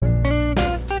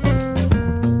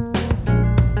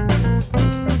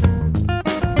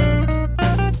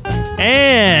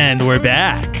we're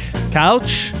back.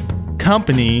 Couch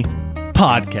Company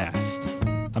Podcast.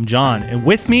 I'm John, and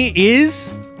with me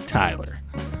is Tyler.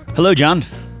 Hello, John.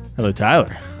 Hello,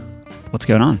 Tyler. What's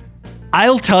going on?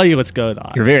 I'll tell you what's going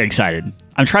on. You're very excited.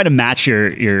 I'm trying to match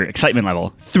your excitement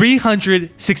level.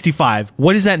 365.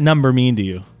 What does that number mean to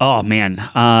you? Oh, man.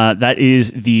 That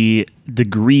is the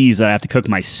degrees that I have to cook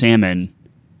my salmon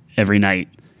every night.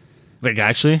 Like,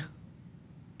 actually?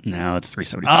 No, it's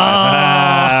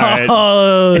 375.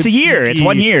 Oh, It's a year. It's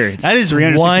 1 year. It's that is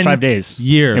 365 1 days.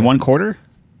 year. In 1 quarter?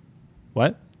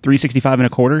 What? 365 and a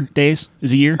quarter days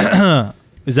is a year.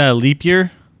 Is that a leap year?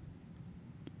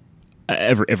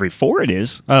 Every 4 it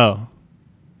is. Oh.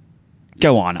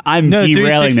 Go on. I'm No,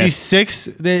 derailing this. 366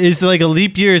 is like a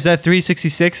leap year. Is that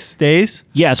 366 days?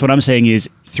 Yes, what I'm saying is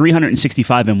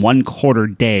 365 and 1 quarter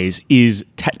days is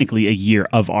technically a year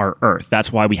of our Earth.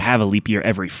 That's why we have a leap year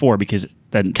every 4, because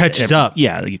then Catches up.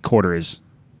 Yeah, like a quarter is,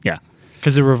 yeah,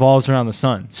 Because it revolves around the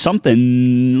sun.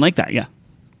 something like that. Yeah,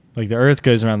 Like the Earth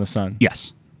goes around the sun.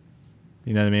 yes,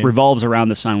 You know what I mean? revolves around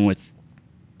the sun with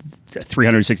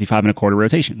 365 and a quarter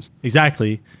rotations.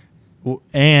 Exactly.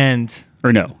 And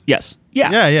Or no, yes,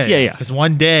 yeah. yeah. Because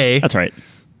one day That's right.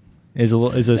 is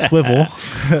a swivel.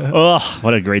 Oh,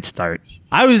 what a great start!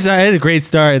 I had a great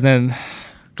start and then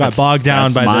got bogged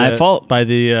down that's my fault. by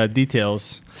the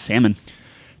details. Salmon,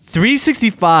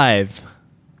 365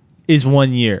 is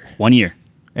 1 year 1 year.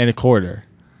 and a quarter.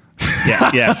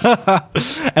 Yeah, yes.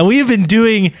 And we have been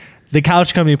doing the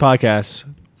Couch Company podcast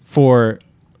for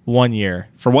 1 year.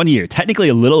 For 1 year, technically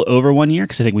a little over 1 year,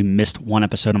 because I think we missed 1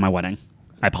 episode on my wedding.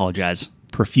 I apologize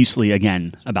profusely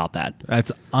again about that.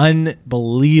 That's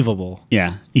unbelievable.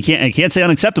 Yeah, I can't say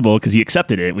unacceptable because you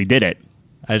accepted it. We did it.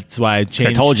 That's why I 'Cause changed.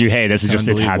 I told you, hey, this is It's just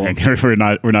it's happening.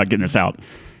 unbelievable. we're not getting this out.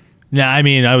 No, I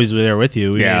mean, I was there with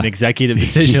you. We Yeah. made an executive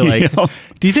decision. Like, Yeah.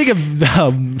 do you think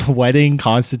a wedding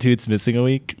constitutes missing a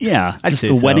week? Yeah, I'd just say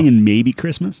the so. wedding and maybe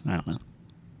Christmas. I don't know.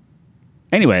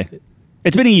 Anyway,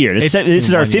 it's been a year. This It's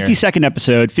is our been 1 year. 52nd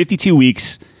episode. 52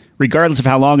 weeks, regardless of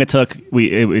how long it took.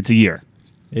 It's a year.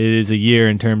 It is a year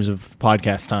in terms of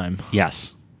podcast time.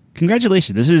 Yes.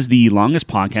 Congratulations. This is the longest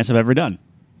podcast I've ever done.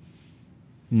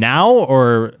 Now,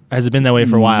 or has it been that way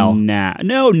for a while? Now,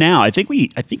 I think we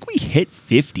hit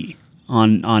 50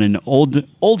 on an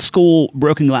old school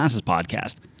Broken Glasses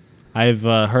podcast. I've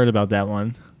heard about that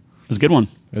one. It was a good one.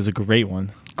 It was a great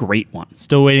one. Great one.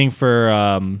 Still waiting for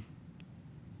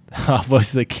what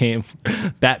was the game?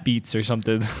 Bat Beats or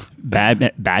something.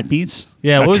 Bat Beats?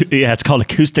 Yeah, what was- Yeah, it's called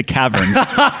Acoustic Caverns.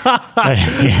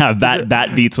 Yeah,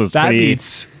 Bat Beats was Bat pretty...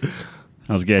 Beats.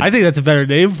 That was good. I think that's a better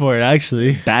name for it,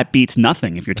 actually. Bat beats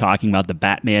nothing if you're talking about the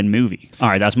Batman movie. All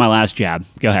right, that's my last jab.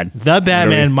 Go ahead. The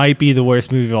Batman might be the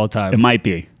worst movie of all It time. might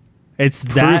be. It's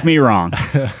Prove that. me wrong.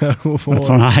 That's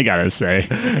what I gotta say.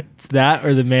 It's that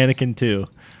or the Mannequin 2.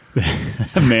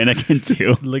 Mannequin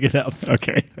 2. Look it up.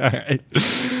 Okay. All right.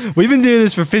 We've been doing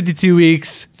this for 52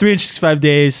 weeks, 365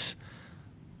 days,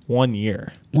 1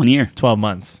 year, 1 year. 12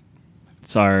 months,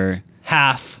 It's our...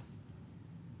 half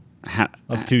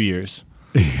of 2 years.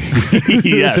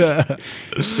 Yes.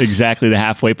 Exactly the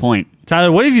halfway point.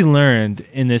 Tyler, what have you learned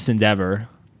in this endeavor?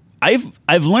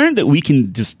 I've learned that we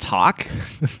can just talk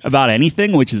about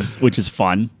anything, which is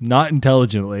fun. Not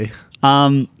intelligently.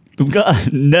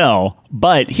 No,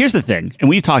 but here's the thing, and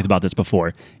we've talked about this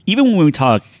before. Even when we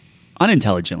talk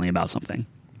unintelligently about something,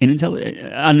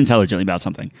 unintelligently about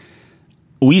something,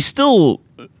 we still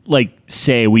like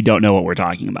say we don't know what we're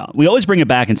talking about. We always bring it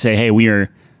back and say, "Hey, we're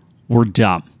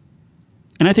dumb,"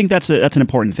 and I think that's an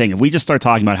important thing. If we just start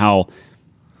talking about how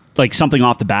like something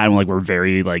off the bat, and like we're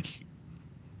very like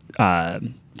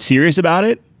serious about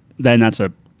it, then that's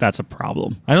a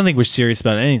problem. I don't think we're serious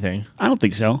about anything. I don't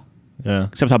think so. Yeah.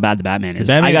 Except how bad the Batman is.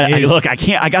 Batman is- Look, I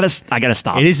can't. I gotta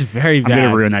stop. It is very I'm bad.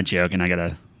 gonna ruin that joke, and I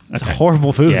gotta. It's a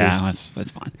horrible movie. Yeah, that's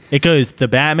fine. It goes, The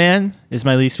Batman is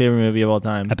my least favorite movie of all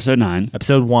time. Episode 9.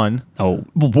 Episode 1. Oh,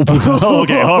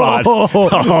 okay.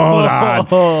 Hold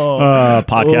on.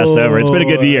 Podcast over. It's been a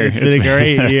good year. It's been a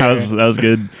great year. that was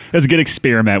good. It was a good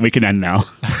experiment. We can end now.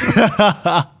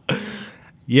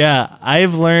 Yeah,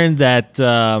 I've learned that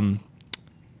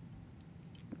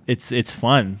it's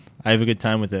fun. I have a good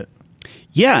time with it.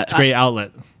 Yeah, It's a great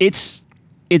outlet. It's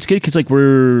good because like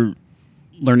we're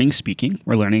learning speaking.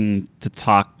 We're learning to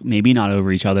talk. Maybe not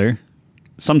over each other.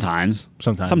 Sometimes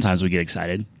we get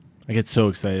excited. I get so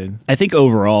excited. I think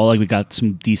overall, like we got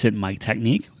some decent mic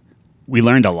technique. We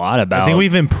learned a lot about. I think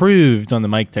we've improved on the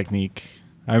mic technique.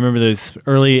 I remember those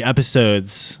early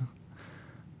episodes.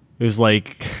 It was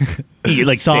like,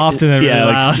 like soft and then really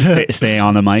loud. Stay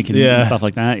on the mic and, and stuff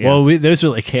like that. Yeah. Well, those were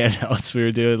like handouts we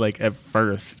were doing like at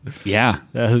first. Yeah.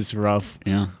 That was rough.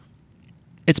 Yeah.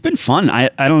 It's been fun. I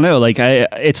don't know. Like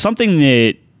it's something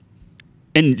that,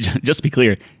 and just to be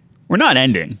clear, we're not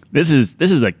ending. This is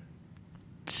the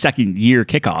second year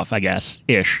kickoff, I guess,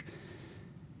 ish.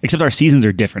 Except our seasons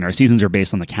are different. Our seasons are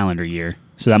based on the calendar year,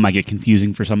 so that might get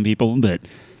confusing for some people. But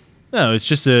No, it's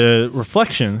just a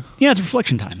reflection yeah, it's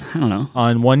reflection time. I don't know.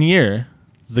 on 1 year.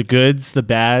 The goods, the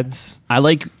bads. I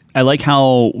like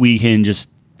how we can just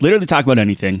literally talk about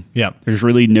anything. Yeah. There's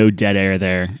really no dead air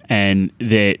there, and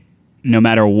that no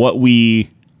matter what we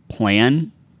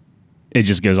plan, it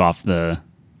just goes off the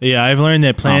Yeah, I've learned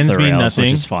that off plans the mean rails, nothing,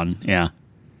 which is fun. Yeah.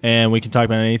 and we can talk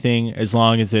about anything as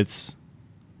long as it's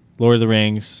Lord of the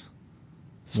Rings,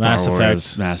 Mass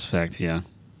Effect, Mass Effect, yeah.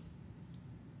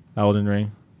 Elden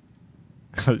Ring.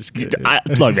 I'm just kidding.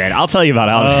 Look, man, I'll tell you about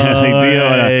Elden Ring.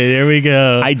 Hey, there we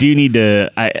go. I do need to.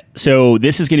 So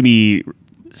this is going to be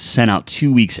sent out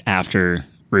 2 weeks after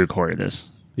we recorded this.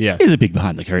 Yes. It's a big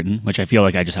behind the curtain, which I feel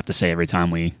like I just have to say every time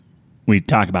we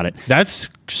talk about it. That's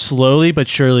slowly but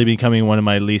surely becoming one of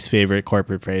my least favorite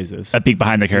corporate phrases. A peek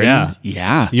behind the curtain. Yeah.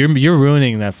 Yeah. You're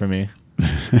ruining that for me.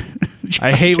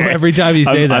 I hate Okay. every time you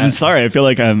say that. I'm sorry. I feel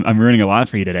like I'm ruining a lot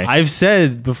for you today. I've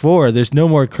said before, there's no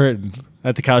more curtain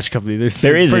at the Couch Company.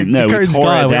 There isn't. No, the we curtain's tore it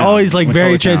gone. We're down. always like We very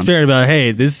tore it down. transparent about,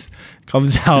 hey, this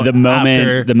comes out the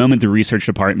after. moment the research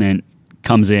department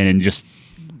comes in and just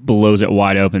blows it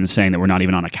wide open, saying that we're not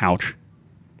even on a couch.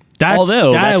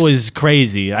 Although that that's- was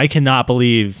crazy. I cannot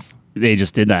believe They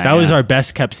just did that. that was yeah. our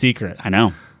best kept secret. I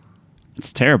know.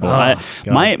 It's terrible. Oh,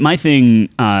 God. My thing.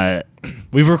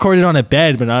 We've recorded on a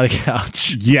bed, but not a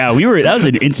couch. Yeah, that was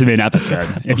an intimate episode.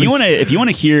 If you want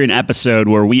to hear an episode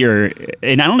where we are,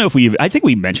 and I don't know if I think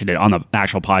we mentioned it on the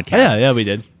actual podcast. Yeah, we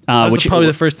did. That was which- probably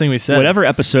the first thing we said. Whatever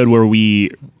episode where we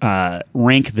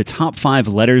rank the top 5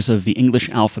 letters of the English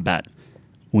alphabet,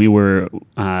 we were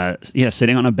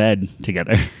sitting on a bed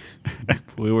together.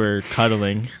 We were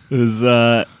cuddling. It was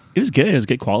good. It was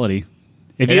good quality.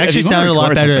 If It if actually you wanna sounded a lot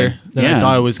record better something, than I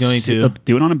thought it was going to.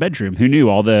 Do it on a bedroom. Who knew?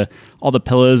 All the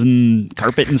pillows and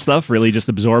carpet and stuff really just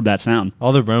absorb that sound.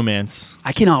 All the romance.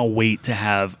 I cannot wait to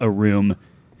have a room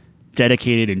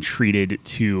dedicated and treated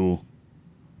to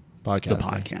Podcast. the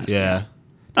podcast. Yeah.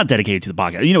 Not dedicated to the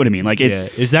podcast. You know what I mean? Like, Yeah.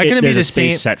 Is that gonna be there's the a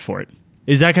space same- set for it?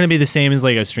 Is that going to be the same as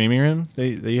like a streaming room that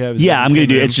you have? Is Yeah, that I'm the gonna same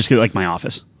do. room? It's just like my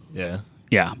office. Yeah.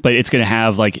 Yeah, but it's going to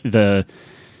have like the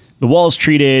walls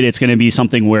treated. It's going to be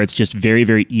something where it's just very,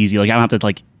 very easy. Like I don't have to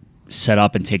like set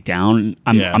up and take down.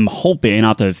 I'm hoping I'll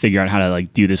have to figure out how to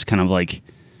like do this kind of like,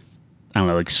 I don't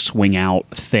know, like swing out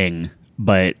thing.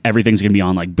 But everything's going to be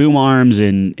on like boom arms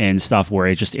and stuff where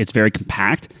it's very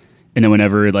compact. And then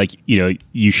whenever like,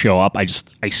 you show up, I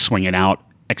swing it out,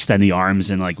 extend the arms,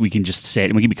 and like we can just sit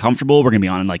and we can be comfortable. We're going to be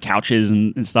on like couches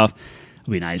and stuff.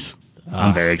 It'll be nice.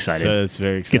 I'm very excited. So it's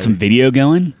very exciting. Get some video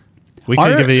going. We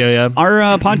could give video, yeah. Our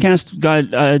podcast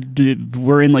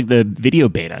we're in like the video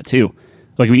beta too.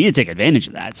 Like we need to take advantage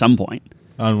of that at some point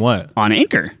On what? on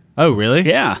Anchor. Oh, really?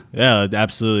 Yeah, Yeah,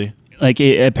 absolutely. like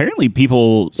apparently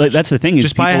people. Like, that's the thing is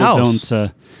Just buy a people house.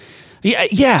 don't.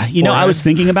 Yeah. I Or- was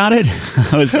thinking about it.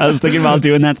 I was thinking about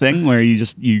doing that thing where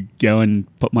you go and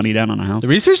put money down on a house. The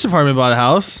research department bought a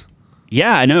house.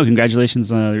 Yeah, I know.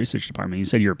 Congratulations on the research department. You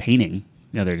said you were painting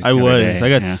the other. I was. Day. I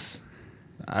got. Yeah.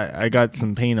 I got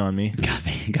some paint on me.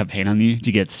 got pain on you. Did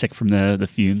you get sick from the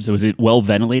fumes? Was it well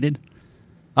ventilated?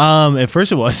 At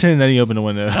first it wasn't, and then he opened a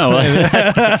window. Oh,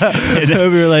 well,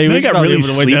 we were like, we we should got probably really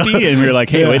open a window. sleepy, and we were like,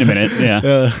 "Hey, Yeah. wait a minute, yeah,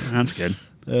 Yeah. that's good."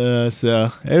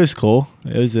 So it was cool.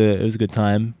 It was a good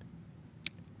time.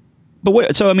 But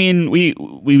what? So I mean, we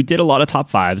did a lot of top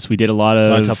fives. We did a lot A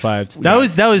of lot of top fives. we That got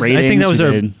was. I think ratings, that was we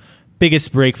our did-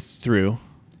 biggest breakthrough.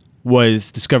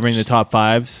 Was discovering the top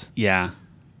fives. yeah.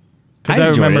 Because I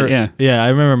enjoyed remember, it, yeah. I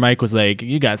remember Mike was like,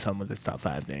 "You got something with this top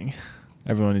 5 thing."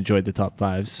 Everyone enjoyed the top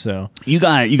 5s, so You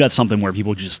got something where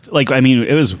people just like. I mean,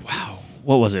 it was wow.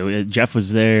 What was it? Jeff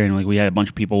was there, and like we had a bunch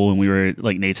of people, and we were at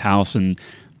like Nate's house, and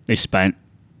they spent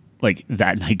like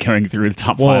that night going through the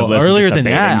top 5 well. list. and Earlier just than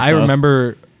debating that, I stuff.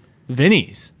 remember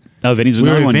Vinny's. Oh, Vinny's was We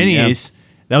were another at one. yeah. Vinny's.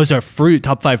 That was our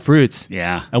top 5 fruits.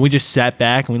 Yeah. and we just sat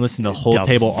back and we listened to the whole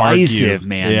table argue. Divisive,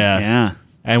 man. Yeah.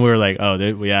 and we were like, "Oh,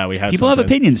 we have People have something."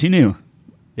 opinions. Who knew?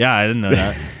 Yeah, I didn't know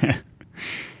that.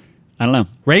 I don't know.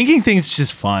 Ranking things is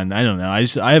just fun. I don't know.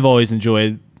 I've always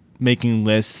enjoyed making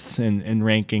lists and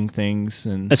ranking things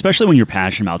and Especially when you're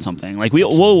passionate about something. Like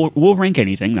we'll rank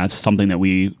anything. That's something that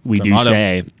we our do motto.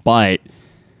 say. But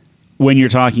when you're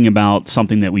talking about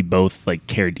something that we both like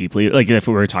care deeply, like if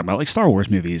we were talking about like Star Wars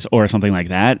movies or something like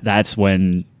that, that's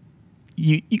when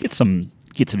you get some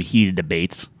heated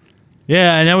debates.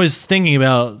 yeah. And I was thinking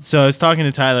about. So I was talking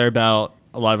to Tyler about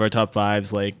a lot of our top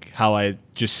fives, like how I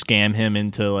just scam him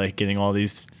into like getting all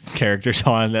these characters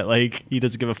on that like he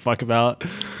doesn't give a fuck about.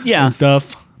 Yeah. And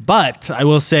stuff. But I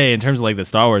will say, in terms of like the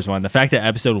Star Wars one, the fact that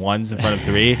episode 1's in front of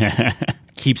 3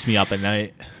 keeps me up at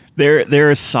night. There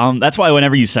are some. That's why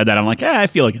whenever you said that, I'm like, I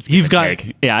feel like it's. You've got.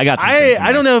 take. Yeah, I got. Some things in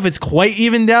I don't there. know if it's quite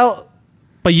evened out,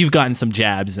 but you've gotten some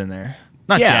jabs in there.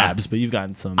 Not Yeah. jabs, but you've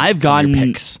gotten some. I've some of your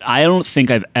gotten. picks. I don't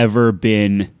think I've ever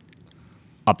been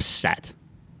upset.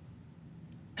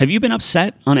 Have you been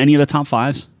upset on any of the top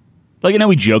fives? Like, I know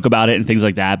we joke about it and things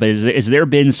like that, but is there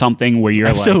been something where you're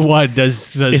Episode like, 1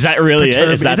 does Is that really it? perturb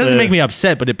Is me. that It doesn't the- make me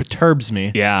upset, but it perturbs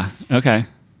me yeah, okay,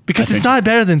 because I it's think- not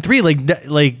better than 3.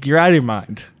 Like you're out of your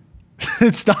mind.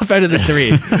 It's not better than 3.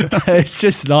 It's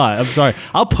just not. I'm sorry.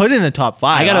 I'll put it in the top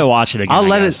 5. I gotta watch it again, I'll I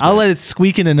let guess, it. I'll but- let it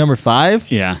squeak into number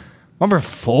 5. yeah, Number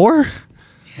 4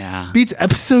 yeah. beats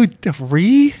episode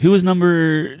 3. Who was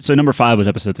number? So number 5 was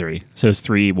episode 3. So it's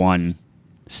 3, 1,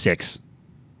 6,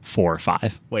 4,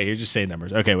 5. Wait, you're just saying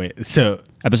numbers. Okay, wait. So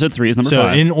Episode 3 is number so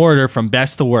 5. in order from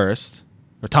best to worst,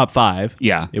 or top 5.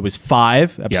 Yeah. It was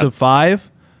 5. Episode Yep.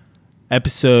 5.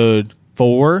 Episode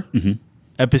 4. Mm-hmm.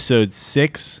 Episode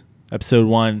 6. Episode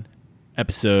 1.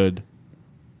 Episode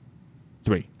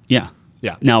 3. Yeah.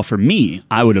 Yeah. Now for me,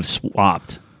 I would have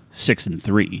swapped 6 and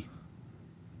 3,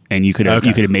 and you could have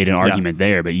Okay. made an Yeah. argument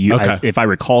there. But you, Okay. if I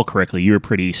recall correctly, you were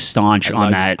pretty staunch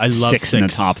on that. I love 6 in the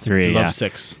top 3. I love yeah.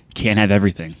 6. Can't have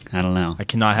everything. I don't know. I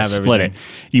cannot have split everything.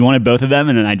 it. You wanted both of them,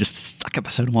 and then I just stuck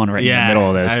episode 1 right in the middle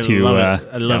of those I two. love it.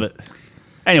 I love yeah. it.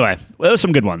 Anyway, well, those are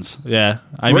some good ones. Yeah,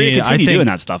 I We're gonna mean, continue I think, doing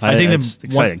that stuff. I think It's the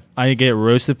exciting. one I get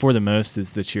roasted for the most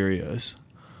is the Cheerios.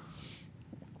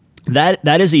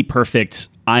 That is a perfect.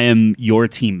 I am your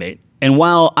teammate. And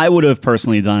while I would have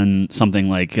personally done something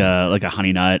like a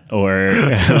honey nut or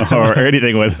or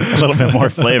anything with a little bit more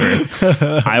flavor,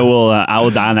 I will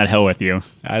die on that hill with you.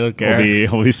 I don't care.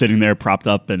 We'll be sitting there propped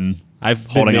up and I've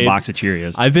been holding a made- box of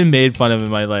Cheerios. I've been made fun of in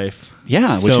my life.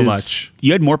 yeah, which so is, much.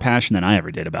 You had more passion than I ever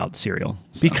did about cereal.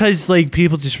 So, Because like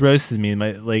people just roasted me.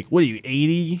 Like, what are you,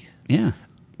 80? yeah,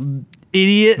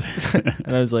 Idiot.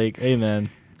 And I was like, hey man.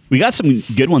 we got some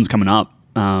good ones coming up.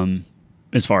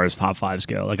 As far as top 5s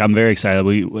go, like I'm very excited.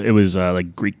 It was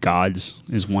like Greek Gods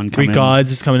is one coming. Greek Gods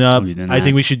is coming up. We did I that.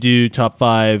 think we should do top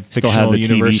 5 Still fictional have the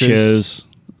universes. TV shows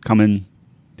coming.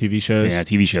 TV shows. Yeah,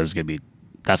 TV shows is gonna be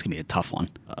a tough one.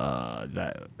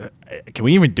 Can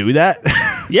we even do that?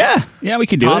 Yeah, we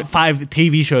could do top it. 5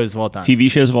 TV shows of all time. TV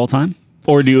shows of all time,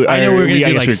 or do I know we're gonna do,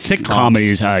 I guess like, we're sitcoms.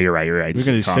 comedies. You're right. We're gonna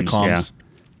do sitcoms.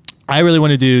 yeah. I really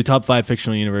want to do top 5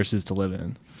 fictional universes to live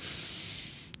in.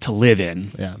 To live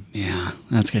in. Yeah. Yeah,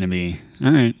 that's gonna be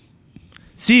all right.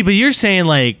 See, but you're saying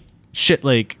like shit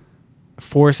like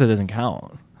Forza doesn't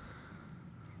count.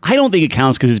 I don't think it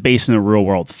counts because it's based on a real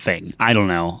world thing. I don't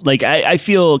know. Like I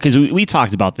feel because we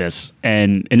talked about this,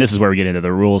 and this is where we get into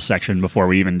the rules section before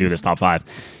we even do this top 5.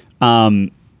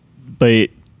 But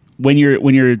when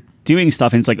you're doing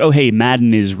stuff and it's like, oh hey,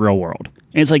 Madden is real world,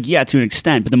 and it's like yeah to an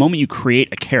extent, but the moment you create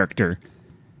a character,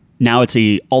 now it's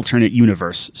a alternate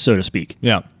universe, so to speak.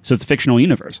 Yeah. So it's a fictional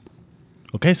universe.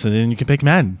 Okay, so then you can pick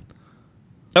Madden.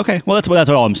 Okay, well that's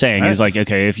all I'm saying is like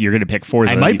okay, if you're gonna pick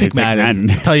Forza, I you might could pick Madden.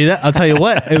 I'll tell you that. I'll tell you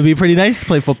what. It would be pretty nice to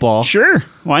play football. Sure,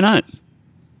 why not?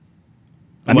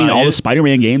 I mean, Well, all the it-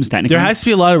 Spider-Man games technically. There has to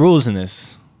be a lot of rules in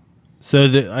this. So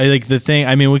I like the thing.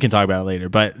 I mean, we can talk about it later.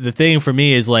 But the thing for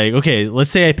me is like, okay,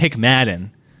 let's say I pick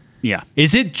Madden. yeah.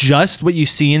 Is it just what you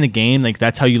see in the game? Like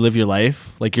that's how you live your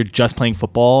life? Like you're just playing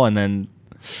football and then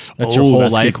that's your Oh, whole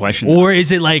that's a life? good question. Or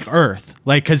is it like Earth?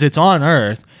 Like because it's on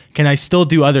Earth, can I still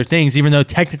do other things even though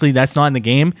technically that's not in the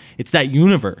game? It's that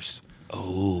universe.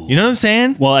 Oh, you know what I'm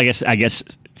saying? Well, I guess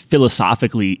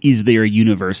philosophically, is there a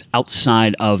universe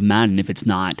outside of Madden if it's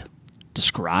not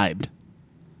described?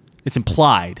 It's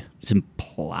implied. It's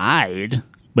implied,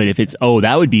 but if it's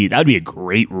that would be a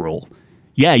great rule.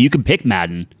 Yeah, you can pick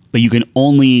Madden, but you can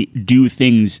only do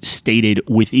things stated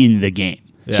within the game.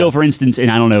 Yeah. So, for instance, and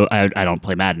I don't know, I don't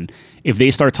play Madden. If they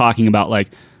start talking about like,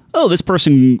 oh, this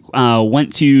person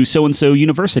went to so and so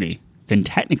university, then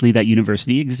technically that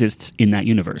university exists in that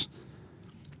universe.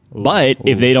 But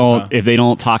if they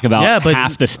don't talk about Yeah, but-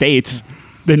 half the states,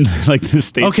 then like the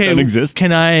states don't exist.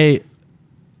 Can I?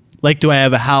 Like, do I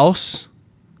have a house?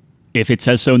 If it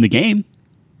says so in the game,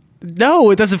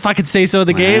 No, it doesn't fucking say so in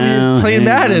the game. well, You're playing hey,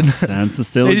 Madden. That's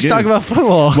still They just talk about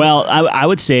football. Well, I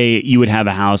would say you would have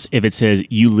a house if it says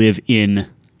you live in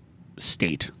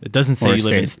state. It doesn't say Or you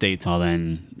live in state. Well,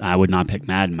 then I would not pick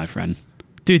Madden, my friend.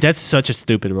 Dude, that's such a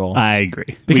stupid rule. I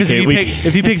agree. Because We can't-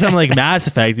 if you pick something like Mass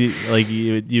Effect,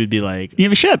 you would be like, you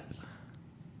have a ship.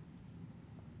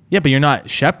 yeah, but you're not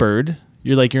Shepard.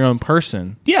 You're like your own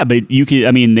person. Yeah, but you could.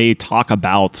 I mean, they talk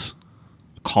about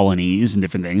colonies and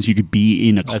different things. You could be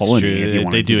in a That's colony true. if you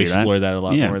wanted They to do do explore that a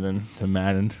lot Yeah. more than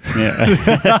Madden.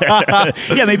 Yeah.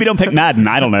 Yeah, maybe don't pick Madden.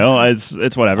 I don't know. It's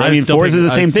whatever. I I'd mean, still Forza pick- is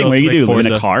the I'd same thing. still What do you pick do? Live in a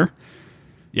Forza. car?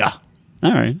 Yeah.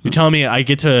 All right. You're telling me I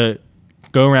get to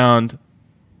go around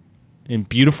in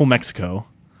beautiful Mexico,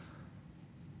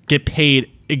 get paid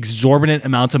exorbitant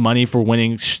amounts of money for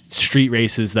winning street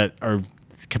races that are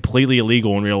completely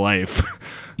illegal in real life.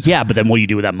 Yeah, but then what do you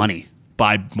do with that money?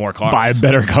 Buy more cars. Buy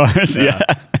better cars. Yeah.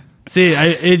 See,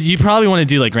 you probably want to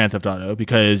do like Grand Theft Auto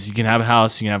because you can have a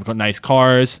house, you can have nice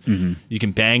cars, you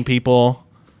can bang people.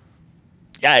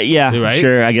 Yeah. Right?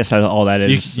 Sure. I guess all that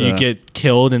is. You get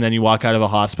killed and then you walk out of a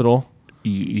hospital.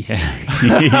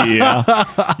 Yeah.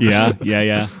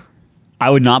 I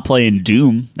would not play in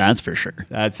Doom. That's for sure.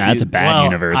 That's a bad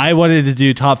universe. I wanted to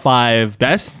do top 5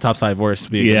 best, top 5 worst.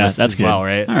 Be a good list that's as good. well,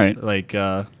 right? All right. Like,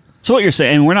 So what you're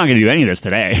saying? We're not going to do any of this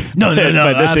today. no, But this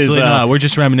absolutely is not. We're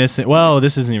just reminiscent. Well,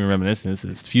 this isn't even reminiscent. This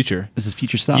is future. This is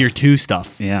future stuff. Year 2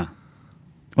 stuff. Yeah.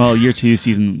 Well, year 2,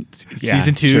 season. Yeah,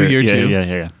 Season 2, sure. year 2.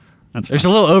 Yeah. That's There's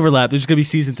fine. a little overlap. There's going to be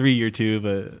season 3, year 2,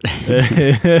 but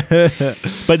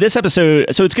But this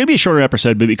episode, so it's going to be a shorter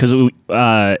episode, but because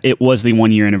it was the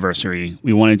 1 year anniversary,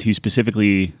 we wanted to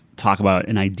specifically talk about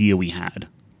an idea we had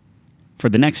for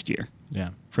the next year, yeah.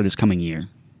 for this coming year.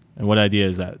 And what idea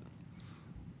is that?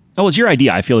 Oh, it's your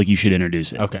idea. I feel like you should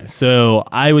introduce it. Okay, so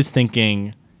I was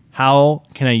thinking, how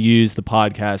can I use the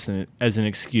podcast as an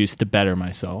excuse to better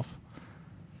myself?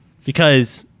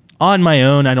 Because on my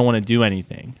own, I don't want to do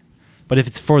anything. But if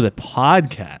it's for the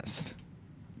podcast,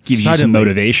 Gives you some suddenly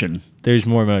motivation. there's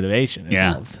more motivation Yeah.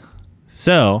 involved.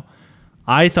 So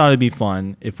I thought it'd be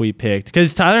fun if we picked,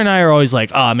 because Tyler and I are always like,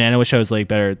 oh man, I wish I was like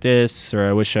better at this, or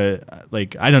I wish I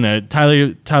don't know.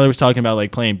 Tyler was talking about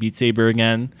like playing Beat Saber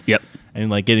again. Yep. And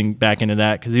like getting back into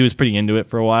that because he was pretty into it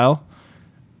for a while.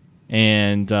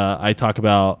 And I talk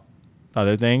about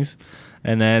other things.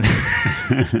 And then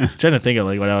trying to think of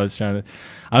like what I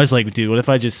was like, dude, what if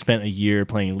I just spent a year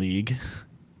playing League?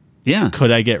 Yeah.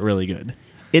 Could I get really good?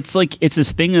 It's like, it's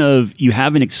this thing of you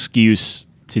have an excuse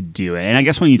to do it. And I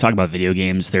guess when you talk about video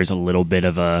games, there's a little bit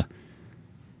of a,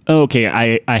 oh,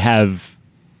 okay, I have,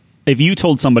 if you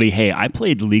told somebody, hey, I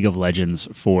played League of Legends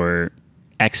for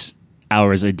X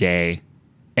hours a day,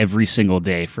 every single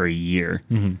day for a year,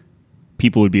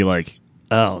 people would be like,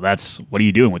 oh, what are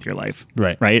you doing with your life?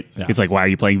 Right. Yeah. It's like, why are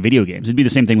you playing video games? It'd be the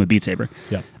same thing with Beat Saber.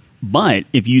 Yeah. But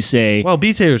if you say, Well,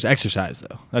 Beat Saber's exercise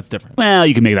though. That's different. well,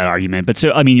 you can make that argument, but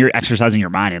so I mean, you're exercising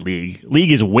your mind at League.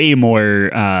 League is way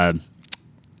more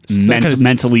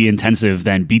mentally intensive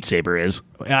than Beat Saber is.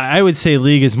 I would say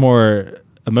League is more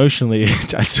emotionally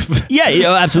intensive.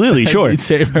 Yeah, absolutely, sure. Beat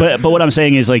Saber. But what I'm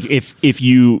saying is like if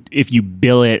you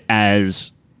bill it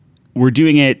as we're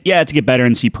doing it, yeah, to get better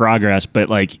and see progress, but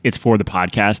like it's for the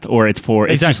podcast or it's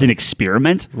just Exactly. an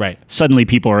experiment. Right. Suddenly,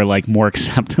 people are like more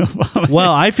accepting of it.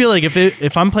 Well, I feel like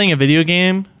if I'm playing a video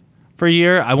game for a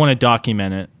year, I want to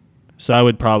document it. So I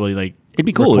would probably like It'd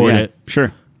be cool. record Yeah, it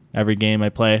sure. every game I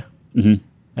play, and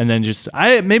then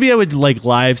maybe I would like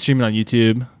live stream it on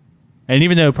YouTube. And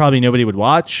even though probably nobody would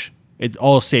watch, it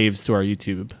all saves to our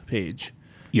YouTube page.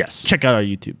 Yes. Check out our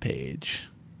YouTube page.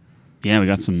 Yeah, we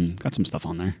got some stuff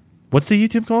on there. What's the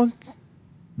YouTube called?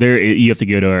 There, you have to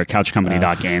go to our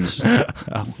couchcompany.games.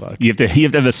 Oh fuck. You have to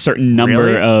have a certain number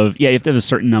Really? you have to have a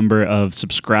certain number of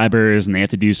subscribers, and they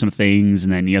have to do some things,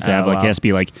 and then you have to have wow. it has to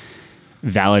be like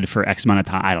valid for X amount of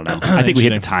time. I don't know. I think we hit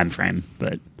the Interesting. time frame,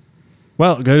 but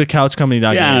Well, go to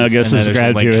couchcompany.games. yeah, I don't know, go and then there's a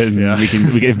subscribe to link. it, and Yeah. we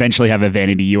can eventually have a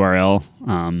vanity URL.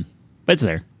 But it's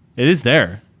there. It is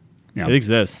there. Yeah. It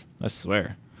exists. I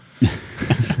swear.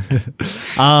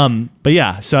 But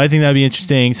yeah, so I think that'd be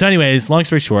interesting. So, anyways, long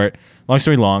story short, long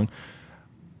story long,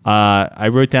 I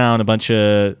wrote down a bunch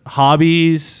of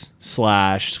hobbies /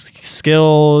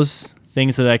 skills,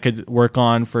 things that I could work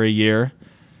on for a year,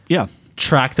 Yeah.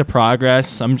 track the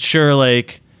progress. I'm sure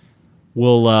like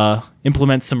we'll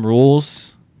implement some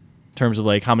rules in terms of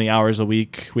like how many hours a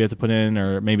week we have to put in,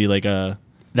 or maybe like a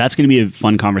That's going to be a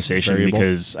fun conversation Variable.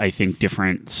 because I think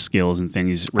different skills and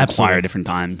things require Absolutely. a different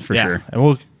time for sure. And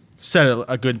we'll set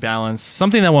a good balance,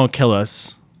 something that won't kill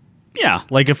us. Yeah.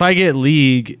 Like if I get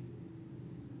League,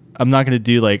 I'm not going to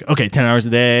do like, okay, 10 hours a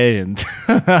day. And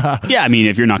Yeah. I mean,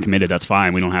 if you're not committed, that's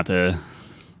fine. We don't have to.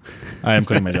 I am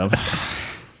quitting my job.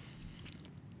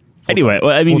 Anyway,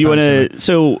 well, I mean, do you want Full-time to?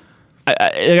 So, I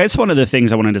guess one of the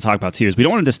things I wanted to talk about too is we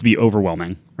don't want this to be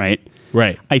overwhelming, right?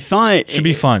 Right. I thought Should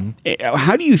be fun.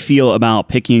 How do you feel about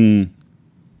picking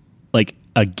like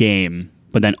a game,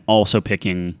 but then also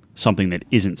picking something that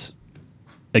isn't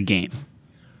a game?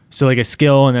 So like a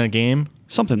skill and then a game.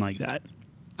 Something like that.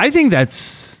 I think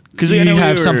that's because I know you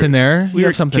have something there. We You were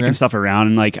have something kicking there. stuff around,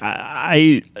 and like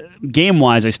I game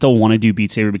wise, I still want to do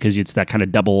Beat Saber because it's that kind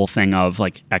of double thing of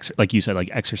like like you said, like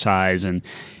exercise, and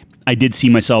I did see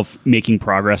myself making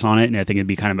progress on it, and I think it'd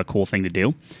be kind of a cool thing to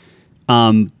do.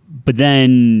 But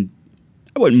then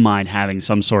I wouldn't mind having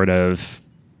some sort of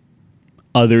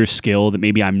other skill that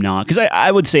maybe I'm not, because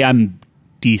I would say I'm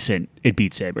decent at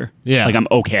Beat Saber. Yeah. Like I'm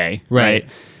okay. Right.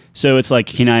 So it's like,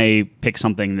 can I pick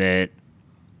something that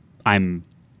I'm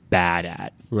bad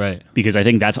at? Right. Because I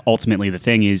think that's ultimately the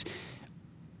thing is,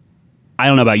 I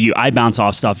don't know about you, I bounce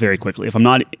off stuff very quickly. If I'm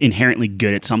not inherently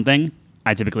good at something,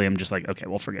 I typically am just like, okay,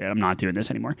 well, forget it. I'm not doing this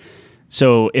anymore.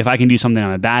 So if I can do something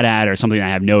I'm bad at or something I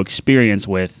have no experience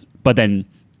with, but then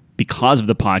because of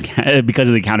the podcast, because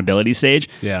of the accountability stage,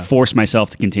 Yeah. force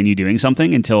myself to continue doing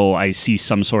something until I see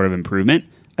some sort of improvement,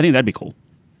 I think that'd be cool.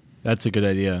 That's a good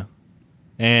idea.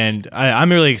 And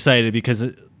I'm really excited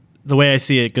because the way I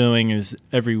see it going is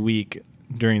every week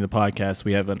during the podcast,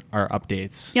 we have our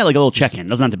updates. Yeah, like a little check-in.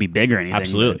 Doesn't have to be big or anything.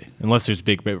 Absolutely. Unless there's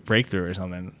big breakthrough or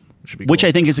something. Which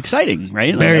I think is exciting,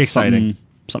 right? Very that's exciting.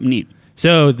 Something neat.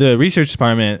 So the research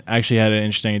department actually had an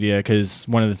interesting idea because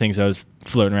one of the things I was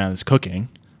floating around is cooking.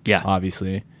 Yeah.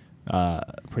 Obviously.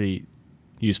 Pretty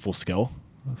useful skill.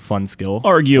 Fun skill.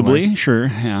 Arguably, sure.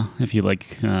 Yeah, if you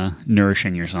like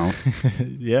nourishing yourself.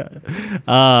 Yeah.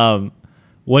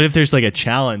 What if there's like a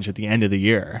challenge at the end of the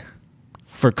year?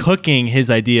 For cooking, his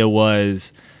idea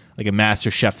was like a Master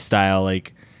Chef style,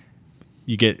 like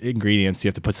you get ingredients, you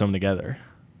have to put some together.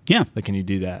 Yeah, Like, can you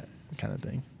do that kind of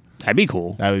thing? that'd be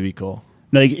cool. That would be cool.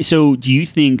 Like, so do you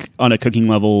think on a cooking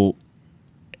level,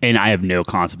 and I have no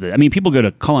concept of it. I mean, people go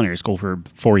to culinary school for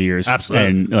 4 years. Absolutely.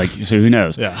 And like, so who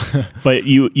knows? Yeah. But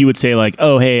you would say like,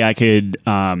 oh, hey, I could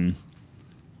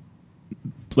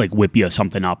like whip you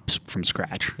something up from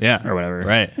scratch. Yeah. Or whatever.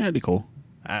 Right. Yeah, that'd be cool.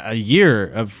 A year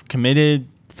of committed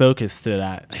focus to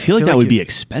that. I feel like that would be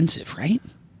expensive, right?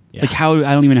 Yeah. Like how,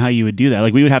 I don't even know how you would do that.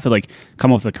 Like we would have to like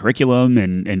come up with a curriculum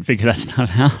and figure that stuff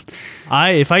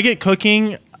out. If I get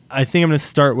cooking, I think I'm going to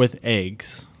start with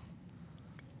eggs.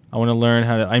 I want to learn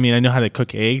how to, I mean, I know how to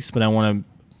cook eggs, but I want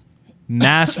to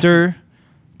master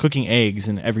cooking eggs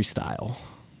in every style.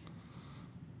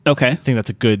 Okay. I think that's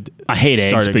a good I hate eggs,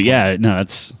 starting but point. yeah, no,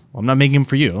 that's, Well, I'm not making them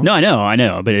for you. no, I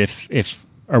know. But if,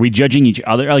 are we judging each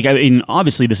other? Like, I mean,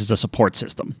 obviously this is a support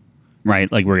system,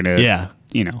 right? Like we're going to, Yeah.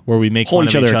 you know, Where we make hold fun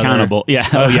each of other each other. accountable. Yeah.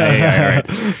 Oh, yeah,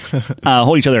 right.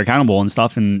 Hold each other accountable and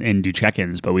stuff and do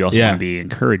check-ins, but we also Yeah. want to be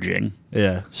encouraging.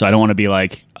 Yeah. So I don't want to be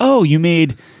like, oh, you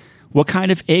made what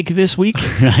kind of egg this week?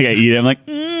 I eat it. I'm like,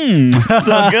 that's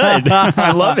so good.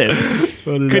 I love it.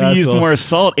 What an Could have used asshole. more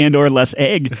salt and or less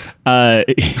egg. Yeah,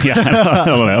 I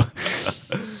don't know.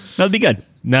 That'd be good.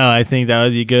 No, I think that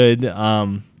would be good.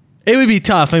 It would be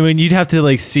tough. I mean, you'd have to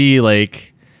like see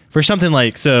like for something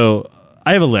like, so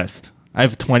I have a list. I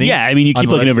have 20. Yeah, I mean, you on keep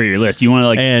the looking list. over your list. You want to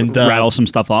like And, rattle some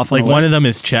stuff off. Like on the one list? of them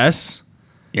is chess.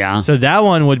 Yeah. So that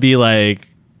one would be like,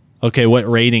 okay, what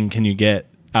rating can you get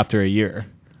after a year?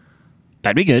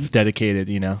 That'd be good. Dedicated,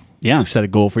 you know. Yeah. You set a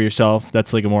goal for yourself.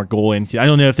 That's like a more goal in. I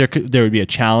don't know if there would be a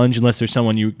challenge unless there's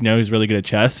someone you know who's really good at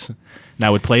chess. And I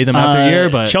would play them after a year.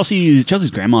 But Chelsea's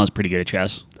grandma is pretty good at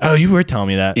chess. oh, you were telling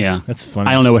me that. Yeah, that's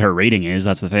funny. I don't know what her rating is.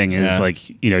 That's the thing. Is Yeah.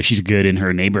 like, you know, she's good in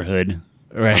her neighborhood.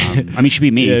 Right. I mean, she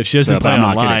beat me. Yeah, if she doesn't so, but play I'm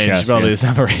not good at online, chess, she probably yeah.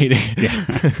 doesn't have a rating.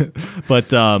 Yeah.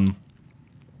 But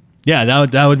yeah,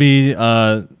 that would be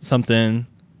something.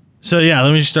 So yeah,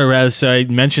 let me just start right. So I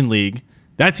mentioned League.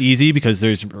 That's easy because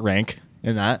there's rank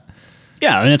in that.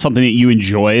 Yeah, and that's something that you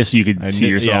enjoy, so you could see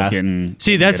kn- yourself yeah. getting.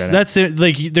 See, good at it. that's it.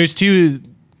 Like there's two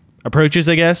approaches,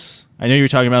 I guess. I know you were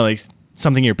talking about like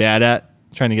something you're bad at,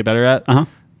 trying to get better at. Uh-huh.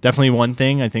 Definitely one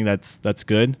thing. I think that's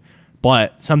good.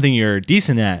 But something you're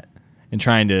decent at and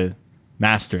trying to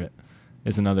master it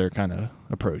is another kind of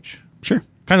approach. Sure.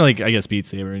 Kind of like, I guess, Beat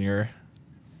Saber in your.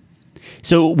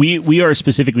 So we are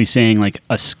specifically saying like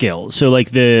a skill. So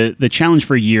like the challenge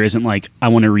for a year isn't like I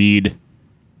want to read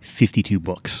 52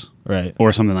 books Right.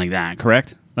 or something like that.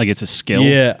 Correct? Like it's a skill.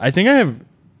 Yeah, I think I have.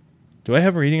 Do I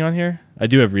have reading on here? I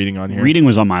do have reading on here. Reading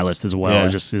was on my list as well. Yeah.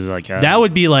 Just as like That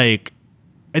would be like,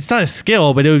 it's not a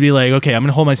skill, but it would be like, okay, I'm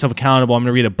gonna hold myself accountable. I'm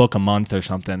gonna read a book a month or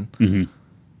something. Mhm.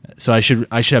 So I should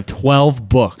have 12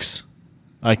 books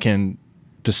I can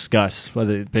discuss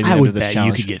whether by the I end would of this bet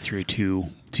challenge. you could get through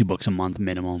two books a month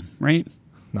minimum, right?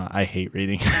 No, I hate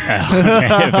reading.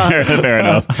 fair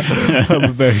enough. I'm a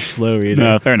very slow reader.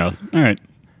 No, fair enough. All right.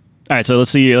 So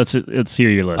let's see. Let's hear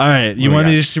your list. All right, you What want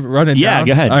we me to got? just run it Yeah, down?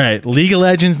 go ahead. All right, League of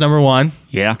Legends #1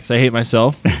 Yeah. because I hate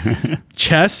myself.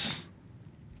 Chess,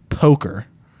 poker,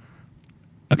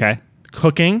 Okay.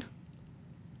 cooking,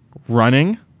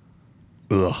 running.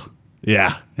 Ugh.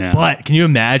 Yeah. Yeah. But can you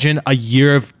imagine a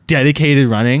year of dedicated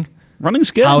running?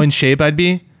 Running's good. How in shape I'd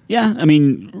be? Yeah, I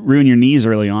mean, ruin your knees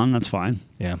early on. That's fine.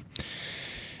 Yeah.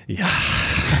 Yeah.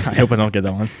 I hope I don't get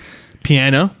that one.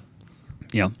 Piano.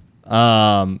 Yeah.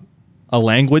 A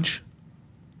language.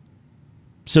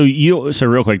 So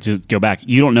real quick, just go back.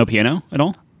 You don't know piano at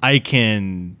all? I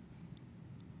can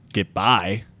get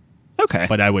by, Okay.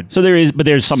 but I would. So there's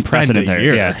some spend precedent a there.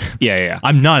 year. Yeah.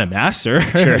 I'm not a master.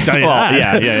 Sure. I'll tell you Well,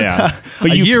 that. yeah.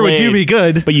 But a year would do me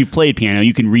good. But you've played piano.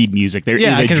 You can read music. There is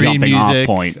Yeah, I a can read jumping music.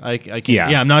 off point. I can. Yeah.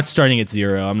 Yeah. I'm not starting at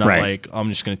zero. I'm not Right. like I'm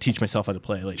just going to teach myself how to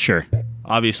play. Like, Sure.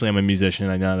 obviously, I'm a musician.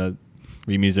 I know how to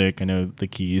read music. I know the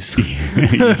keys.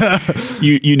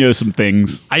 You know some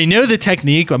things. I know the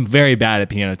technique. I'm very bad at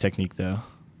piano technique, though.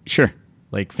 Sure.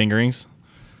 Like fingerings.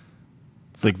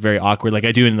 It's like very awkward. Like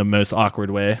I do it in the most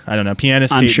awkward way. I don't know.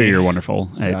 Pianists. I'm hate sure me. you're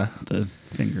wonderful at Yeah. the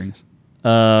fingerings.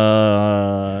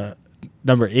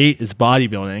 Number 8 is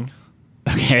bodybuilding.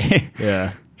 Okay.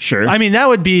 Yeah. Sure. I mean, that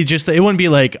would be just, it wouldn't be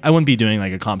like, I wouldn't be doing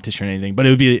like a competition or anything, but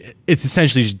it's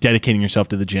essentially just dedicating yourself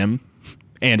to the gym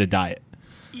and a diet.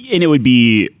 and it would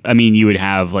be, I mean, you would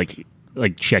have like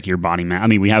check your body mass. I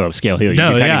mean, we have a scale here. You No,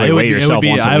 can yeah, technically weigh yourself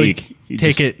once I a would week. You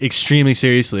take just- it extremely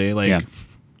seriously. Like Yeah.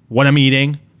 what I'm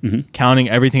eating, Mm-hmm. counting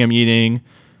everything I'm eating,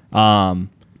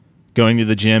 going to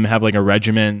the gym, have like a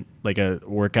regimen, like a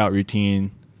workout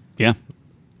routine. Yeah.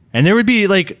 And there would be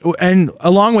like, and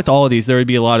along with all of these, there would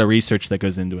be a lot of research that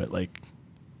goes into it, like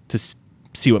to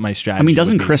see what my strategy. I mean,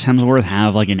 doesn't would be. Chris Hemsworth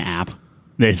have like an app?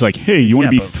 It's like, hey, you want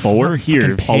to Yeah, be but Thor? I'm not Here,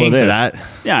 fucking follow paying for this. that.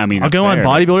 Yeah, I mean, I'll that's go on fair.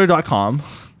 bodybuilder.com,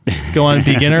 go on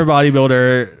beginner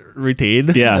bodybuilder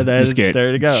routine. Yeah, and then just get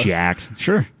there to go. jacked.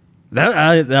 Sure.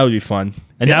 That would be fun,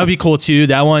 and Yeah. that would be cool too.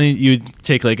 That one you'd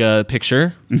take like a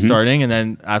picture Mm-hmm. starting, and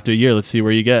then after a year, let's see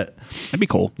where you get. That'd be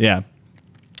cool. Yeah,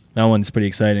 that one's pretty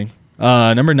exciting.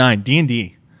 Number 9,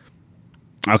 D&D.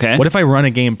 Okay. What if I run a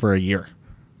game for a year,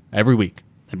 every week?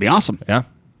 That'd be awesome. Yeah,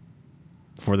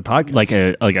 for the podcast,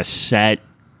 Like a set.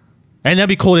 and that'd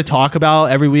be cool to talk about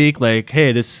every week. Like,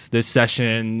 hey, this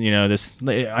session, this.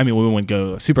 I mean, we wouldn't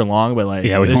go super long, but like,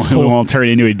 Yeah, we this won't turn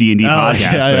it into a D&D podcast,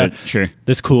 yeah. but sure.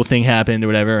 This cool thing happened or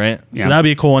whatever, right? Yeah. So that'd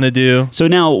be a cool one to do. So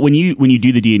now, when you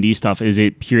do the D&D stuff, is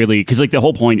it purely because like the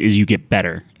whole point is you get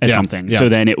better at Yeah, something? yeah. So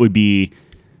then it would be,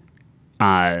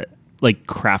 like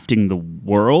crafting the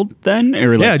world then,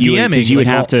 or like DMing, because you would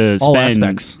like have to all spend,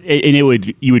 aspects.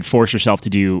 and you would force yourself to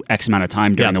do X amount of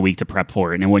time during Yep. the week to prep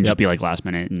for it, and it wouldn't Yep. just be like last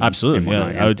minute. And, Absolutely, and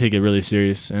whatnot, I would take it really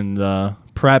serious and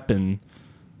prep and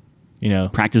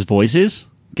practice voices.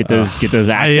 Get those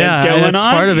accents yeah, going that's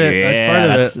on. part of it. Yeah, that's part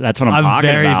of it. That's what I'm talking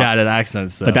very about. bad at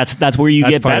accents, so But that's where you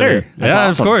that's get part of better. it. That's Yeah,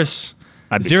 awesome. of course.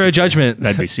 That'd be Zero super- judgment.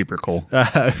 That'd be super cool.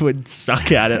 I would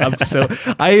suck at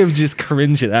it. I am just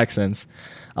cringe at accents.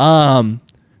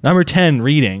 Number 10,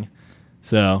 reading.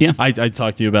 So Yeah. I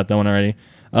talked to you about that one already.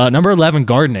 Number 11,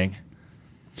 gardening.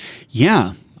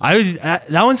 Yeah. That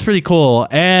one's pretty cool,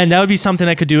 and that would be something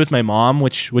I could do with my mom,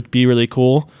 which would be really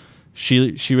cool.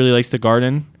 She really likes to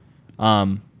garden.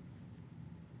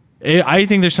 I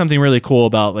think there's something really cool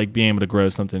about like being able to grow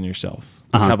something yourself.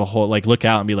 Like, Uh-huh. have a whole look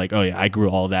out and be like, oh yeah, I grew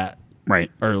all that, Right.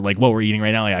 or like what we're eating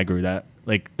right now, yeah, I grew that.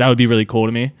 Like that would be really cool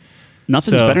to me.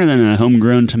 Nothing's So- better than a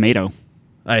homegrown tomato.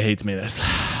 I hate tomatoes.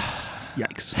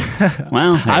 Yikes.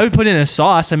 Well, hey. I would put in a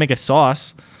sauce. I make a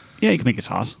sauce. yeah, you can make a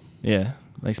sauce, Yeah,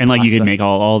 nice and like you pasta. could make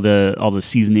all the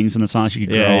seasonings in the sauce. You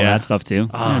could grill all that stuff too.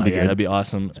 Oh, That'd be yeah, good. that'd be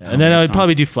awesome. Oh, And then I that would sounds-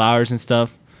 probably do flowers and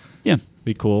stuff. Yeah,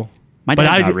 Be cool. my But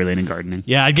dad's I'd- not really into gardening.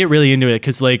 Yeah, I'd get really into it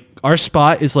because like our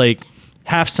spot is like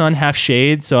half sun, half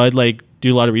shade. So I'd like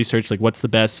do a lot of research, like what's the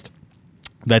best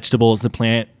vegetables to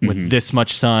plant with this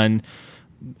much sun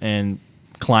and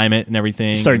climate and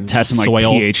everything. Start and testing like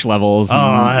soil. pH levels. Oh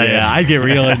and- yeah, I'd get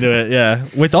real into it. Yeah,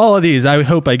 with all of these, I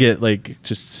hope I get like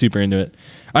just super into it.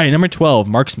 All right, number 12,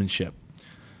 marksmanship.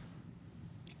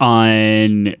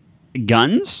 On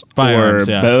guns Firearms,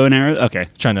 or yeah. bow and arrows. Okay,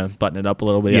 Trying to button it up a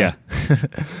little bit. yeah.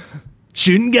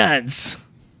 Shooting guns.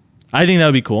 I think that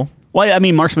would be cool. Well, I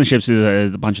mean, marksmanship is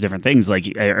a bunch of different things.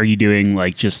 Like, are you doing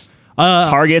like just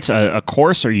targets, a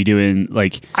course? Or are you doing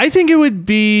like? I think it would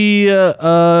be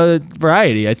a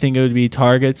variety. I think it would be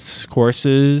targets,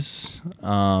 courses.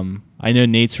 I know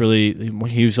Nate's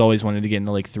he was always wanted to get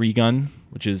into like 3-gun,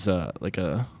 which is like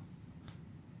a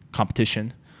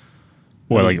competition.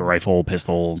 Or like a rifle,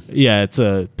 pistol, Yeah, it's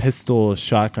a pistol,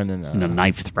 shotgun, and and a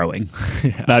knife throwing.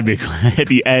 That'd be cool. At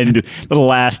the end, the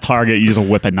last target, you just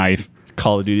whip a knife.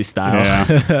 Call of Duty style. Yeah.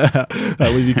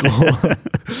 That would be cool.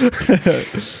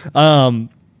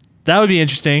 That would be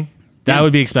interesting. That Yeah.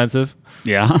 would be expensive,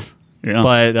 Yeah. Yeah.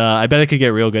 but I bet I could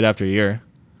get real good after a year.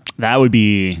 That would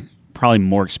be probably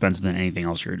more expensive than anything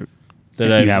else you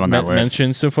that have on that list.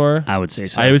 mentioned so far. I would say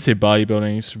so. I would say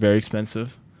bodybuilding is very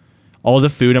expensive. All the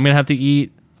food I'm gonna have to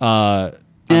eat.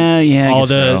 Yeah, All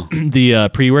the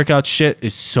pre-workout shit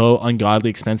is so ungodly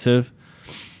expensive.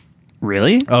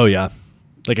 Really? Oh yeah,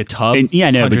 like a tub.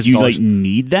 Yeah, no, but $100. you like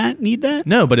need that?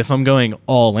 No, but if I'm going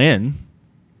all in,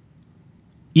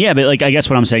 Yeah, but like I guess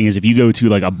what I'm saying is if you go to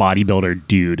like a bodybuilder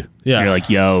dude, Yeah. you're like,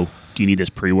 yo, do you need this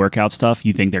pre-workout stuff?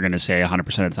 You think they're gonna say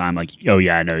 100% of the time, like, oh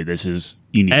yeah, no, this is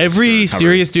you need this every for recovery.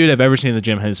 serious dude I've ever seen in the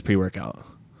gym has pre-workout.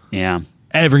 Yeah.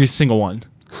 Every single one.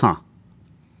 Huh.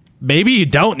 Maybe you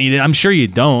don't need it. I'm sure you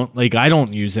don't. Like I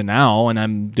don't use it now, and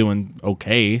I'm doing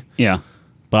okay. Yeah.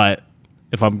 But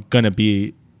if I'm gonna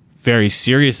be very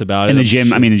serious about it, And the I'm gym,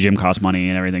 sure- I mean, the gym costs money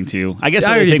and everything too. I guess I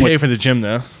the already thing pay with, for the gym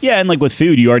though. yeah, and like with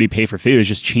food, you already pay for food. It's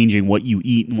just changing what you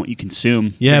eat and what you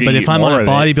consume. Yeah, You're but gonna if eat I'm on more a of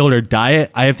it. bodybuilder diet,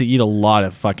 I have to eat a lot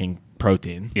of fucking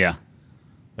protein. Yeah.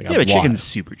 Like Yeah, but chicken's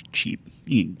super cheap.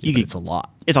 You but could, it's a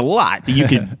lot. it's a lot, but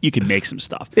you could make some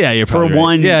stuff. Yeah, you're probably for right.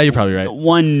 one. Yeah, you're probably right.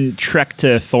 One trek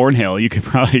to Thornhill, you could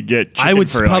probably get. I would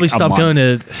chicken for probably like a stop month. going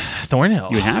to Thornhill.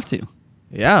 You would have to.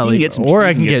 Yeah, You can like, get some- or you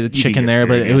I can can get- get you a can chicken get there,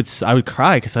 but food, it would I would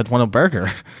cry because I'd want a burger.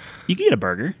 You can get a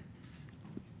burger.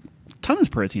 Tons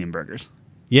of protein in burgers.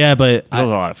 Yeah, but There's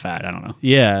also a lot of fat. I don't know.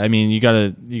 yeah, I mean you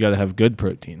gotta have good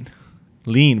protein,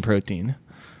 lean protein.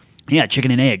 Yeah,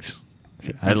 chicken and eggs.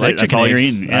 I like That's chicken all eggs. you're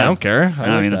eating. Yeah. I don't care. I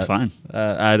like mean, that's that. fine.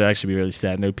 I'd actually be really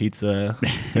sad. No pizza,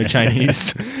 no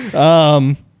Chinese.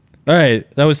 All right,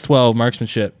 that was 12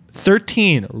 marksmanship.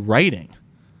 13 writing.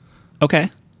 Okay.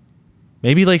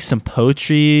 Maybe like some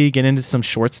poetry, get into some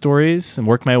short stories, and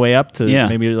work my way up to Yeah.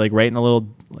 maybe like writing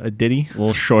a ditty. A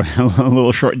little short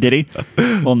ditty,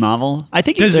 little novel. I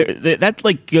think Does- that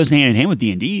like goes hand in hand with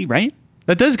D&D, right?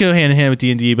 That does go hand in hand with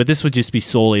D&D, but this would just be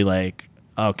solely like,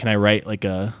 oh, can I write like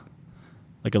a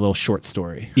little short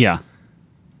story? Yeah,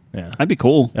 Yeah, that'd be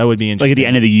cool. that would be interesting. Like at the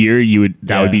end of the year, that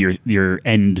Yeah. would be your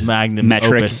end Magnum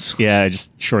metric. opus. Yeah,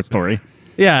 just short story.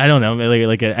 Yeah, I don't know,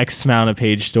 like an X amount of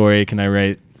page story. Can I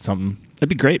write something? That'd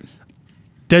be great.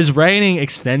 Does writing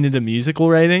extend into musical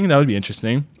writing? That would be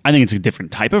interesting. I think it's a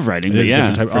different type of writing. It but is yeah, a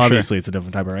different type. for sure. Obviously, it's a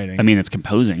different type of writing. I mean, it's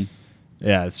composing.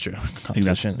 yeah, it's true.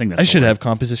 Composition. I think that's I the should word. have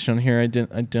composition on here. I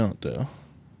don't though.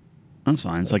 That's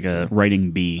fine. It's like a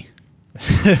writing bee.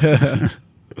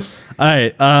 All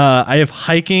right. I have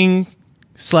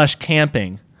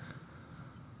hiking/camping.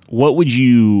 What would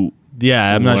you?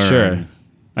 Yeah, I'm not sure. learn?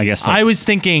 I guess. Like, I was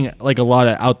thinking like a lot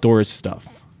of outdoors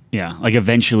stuff. yeah, like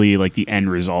eventually, like the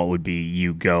end result would be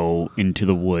you go into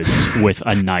the woods with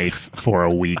a knife for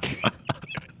a week.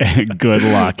 Good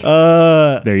luck.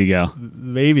 There you go.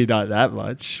 Maybe not that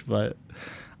much, but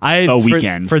A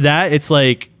weekend. for that. It's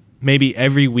like maybe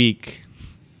every week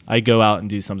I go out and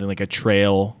do something like a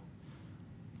trail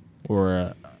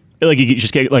or Like you could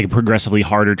just get like a progressively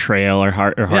harder trail or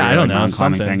harder I don't know,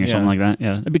 non-climbing something, thing or yeah. something like that.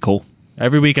 Yeah, that'd be cool.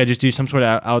 every week I just do some sort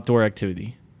of outdoor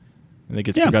activity, and it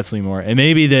gets Yeah. progressively more. And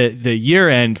maybe the year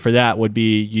end for that would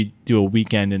be you do a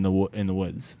weekend in the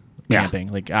woods Yeah.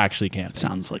 camping, like actually camping.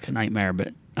 Sounds like a nightmare,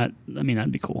 but I mean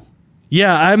that'd be cool.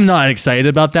 Yeah, I'm not excited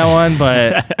about that one,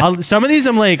 but some of these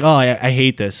I'm like, oh, I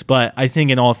hate this. But I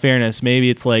think in all fairness, maybe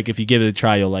it's like if you give it a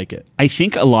try, you'll like it. I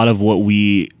think a lot of what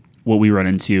we run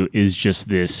into is just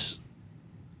this.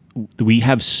 We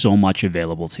have so much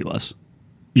available to us,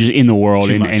 just in the world,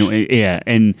 Too and, much.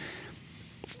 and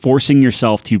forcing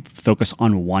yourself to focus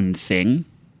on one thing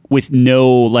with no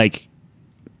like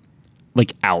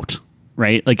out,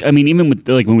 right? Like I mean, even with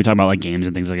like when we talk about like games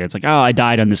and things like that, it's like, oh, I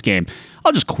died on this game,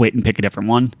 I'll just quit and pick a different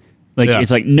one. Like Yeah.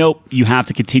 it's like, nope, you have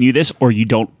to continue this or you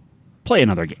don't play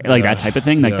another game, like that type of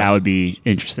thing. Like Yeah. that would be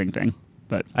interesting thing,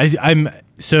 but. I'm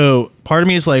so part of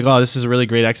me is like, oh, this is a really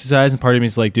great exercise, and part of me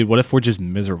is like, dude, what if we're just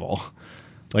miserable?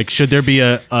 Like, should there be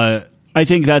a I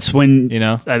think that's when You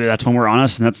know? that's when we're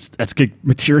honest, and that's good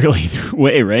material either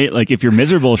way, right? Like if you're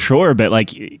miserable, sure, but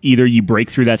like either you break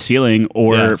through that ceiling,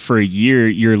 or Yeah. for a year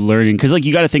you're learning. Because like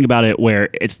you got to think about it, where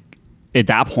it's at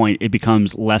that point it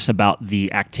becomes less about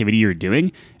the activity you're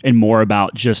doing and more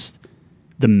about just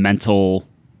the mental,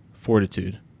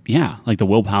 fortitude? like the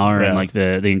willpower Yeah. and like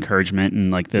the encouragement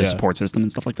and like the Yeah. support system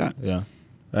and stuff like that. Yeah. All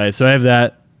right. So I have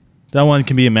that. That one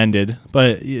can be amended,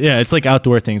 but yeah, it's like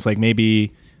outdoor things, like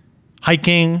maybe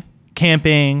hiking,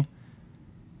 camping,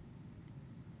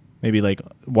 maybe like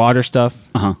water stuff.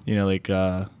 Uh-huh. You know, like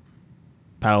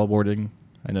paddle boarding.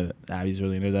 I know that Abby's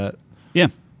really into that. Yeah.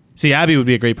 See, Abby would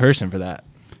be a great person for that.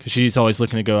 because she's always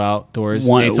looking to go outdoors.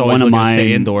 One, Nate's always one of looking to mine,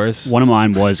 stay indoors. One of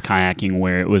mine was kayaking,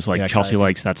 where it was like Yeah, Chelsea kayaking.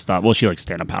 likes that stuff. Well, she likes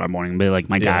stand up paddleboarding, but like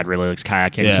my dad really likes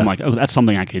kayaking. Yeah. So I'm like, oh, that's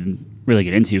something I could really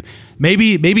get into.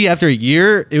 Maybe after a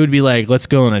year, it would be like, let's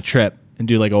go on a trip and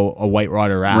do like a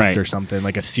whitewater raft Right. or something,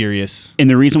 like a serious. And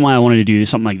the reason why I wanted to do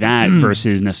something like that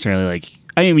versus necessarily like,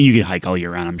 I mean, you could hike all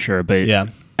year round, I'm sure, but Yeah.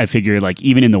 I figured like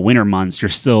even in the winter months, you're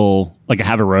still like, I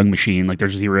have a rowing machine. Like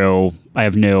there's zero, I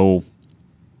have no,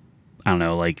 I don't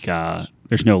know, like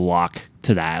there's no lock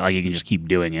to that. Like you can just keep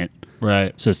doing it.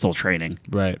 Right. So it's still training.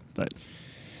 Right. But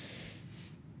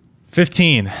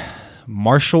 15,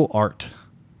 martial art.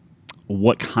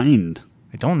 what kind?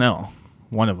 I don't know.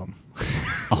 One of them.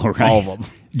 All right. All of them.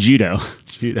 Judo.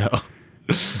 Judo.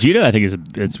 Judo, I think it's a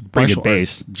pretty Martial good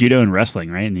base. Judo and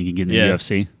wrestling, right? And then you can get in the Yeah.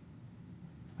 UFC.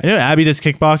 I know Abby does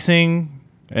kickboxing,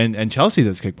 and Chelsea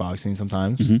does kickboxing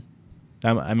sometimes.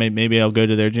 Mm-hmm. Maybe I'll go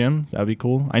to their gym. That'd be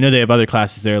cool. I know they have other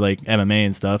classes there, like MMA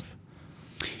and stuff,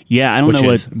 Yeah, I don't which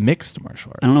know is what mixed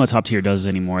martial arts. I don't know what top tier does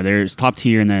anymore. There's top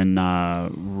tier and then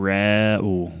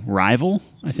Rival,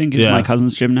 I think, is Yeah. my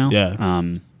cousin's gym now. Yeah.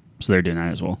 So they're doing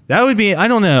that as well. That would be. I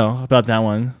don't know about that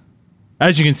one.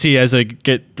 As you can see, as I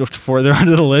get further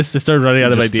onto the list, I started running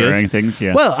out of Just ideas. throwing things,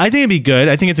 yeah. Well, I think it'd be good.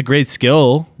 I think it's a great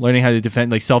skill, learning how to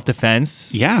defend, like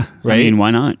self-defense. Yeah, Right? I mean,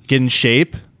 why not? Get in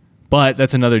shape. But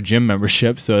that's another gym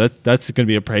membership, so that's going to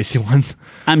be a pricey one.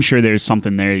 I'm sure there's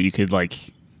something there that you could like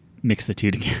mix the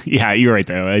two together. Yeah, you're right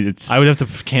though. It's I would have to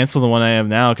cancel the one I have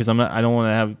now because I don't want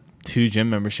to have 2 gym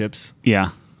memberships. yeah.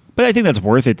 But I think that's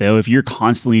worth it though. If you're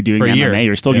constantly doing For a MMA, year.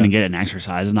 you're still Yeah. going to get an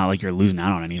exercise. It's not like you're losing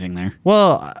out on anything there.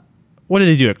 Well, what do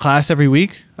they do? A class every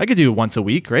week? I could do it once a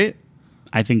week, right?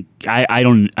 I think I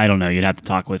don't know. You'd have to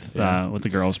talk with the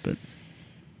girls, but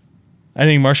I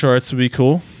think martial arts would be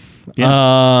cool.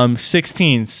 Yeah.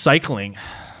 16, cycling.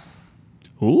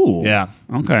 ooh, Yeah.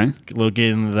 okay. We'll get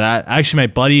into that. Actually, my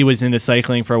buddy was into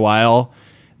cycling for a while.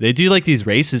 They do like these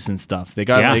races and stuff. They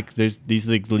got Yeah. like there's these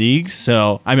like leagues.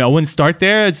 So I mean, I wouldn't start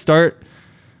there. I'd start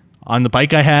on the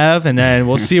bike I have, and then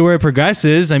we'll see where it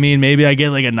progresses. I mean, maybe I get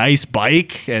like a nice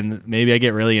bike, and maybe I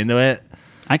get really into it.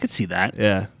 I could see that.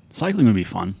 Yeah, Cycling would be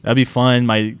fun. that'd be fun.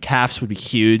 My calves would be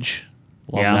huge.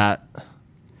 Love Yeah. that.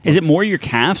 Is it more your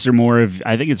calves or more of?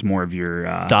 I think it's more of your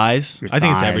Thighs. your I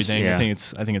think it's thighs, everything. yeah. I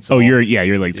think it's. Oh, all your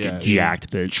legs Yeah, get yeah.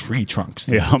 jacked, but tree trunks.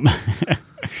 yeah.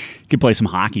 You could play some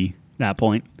hockey at that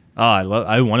point. Oh,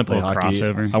 I want to play Little hockey.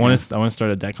 crossover, I want to start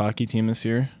a deck hockey team this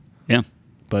year, Yeah,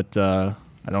 but I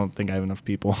don't think I have enough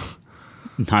people.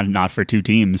 not for 2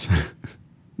 teams.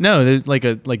 No, there's like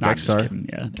Nah, I'm Deck just Star. kidding.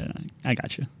 Yeah, I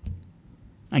got you.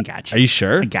 Are you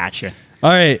sure? I got you. All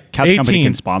right, Couch 18. Company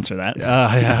can sponsor that.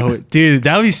 Yeah, dude,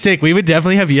 that would be sick. We would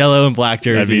definitely have yellow and black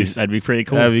jerseys. That'd be pretty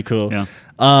cool. That'd be cool.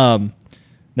 Yeah.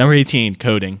 Number 18,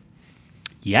 coding.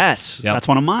 Yes, Yep. that's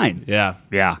one of mine. Yeah,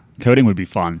 Yeah, coding would be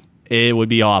fun. it would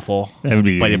be awful. That would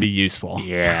be- but it'd be useful.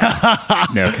 Yeah.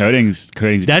 No, coding's That's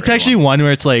pretty actually fun. one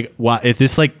where it's like, wow, if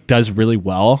this like does really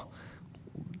well,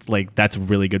 like that's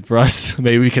really good for us.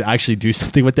 Maybe we could actually do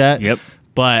something with that. Yep.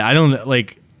 But I don't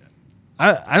like.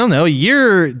 I don't know. A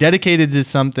year dedicated to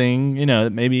something,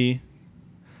 that maybe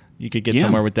you could get Yeah.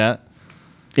 somewhere with that.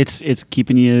 It's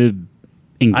keeping you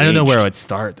engaged. I don't know where I would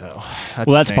start though.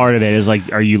 Well, that's part of it. Is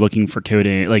like, are you looking for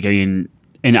coding? Like, I mean,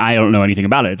 and I don't know anything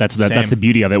about it. That's Same. the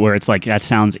beauty of it. Where it's like that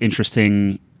sounds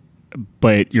interesting,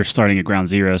 but you're starting at ground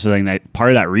zero. So then that part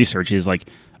of that research is like,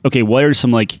 okay, what are some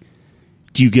like?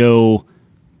 Do you go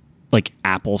like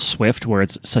Apple Swift, where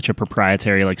it's such a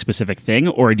proprietary like specific thing,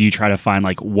 or do you try to find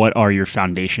like what are your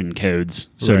foundation codes,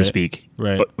 so to Right. speak?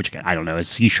 Right. Which again, I don't know. Is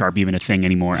C# even a thing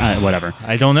anymore? Whatever.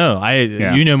 I don't know.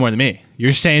 You know more than me.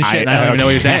 You're saying shit, and I don't even know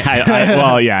what you're saying.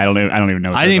 Well, yeah, I don't even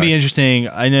know. What I think it'd those be are. interesting.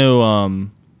 I know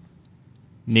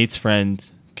Nate's friend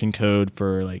can code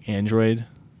for like Android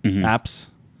Mm-hmm. apps.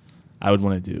 I would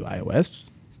want to do iOS.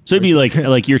 So it'd be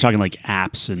like you're talking like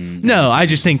apps and No, I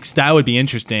just think that would be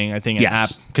interesting. I think an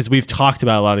Yes. app, because we've talked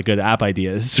about a lot of good app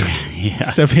ideas. yeah.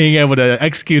 So being able to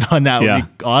execute on that Yeah.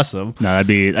 would be awesome. No,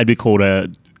 that'd be cool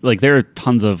to like. There are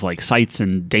tons of like sites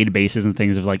and databases and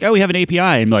things of like, oh, we have an API,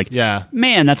 and like, Yeah.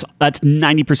 man, that's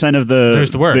 90% of the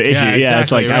There's the work. issue. Yeah, Yeah,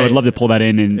 it's exactly, like I would right. love to pull that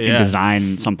in and Yeah.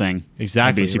 design something.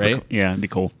 Exactly, That'd be super right? cool. Yeah, it'd be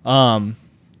cool.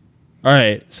 All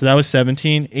right. So that was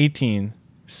 17. 18,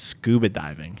 scuba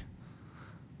diving.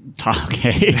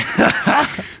 Okay.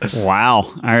 Wow.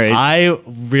 All right. I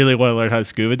really want to learn how to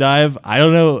scuba dive. I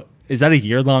don't know. Is that a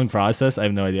year-long process? I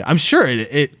have no idea. I'm sure it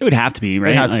It would have to be, right?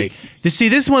 It'd have to Like, be. See,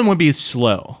 this one would be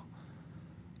slow.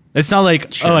 It's not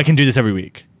like, Sure. oh, I can do this every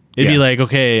week. It'd be Yeah. like,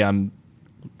 okay, I'm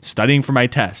studying for my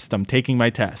test. I'm taking my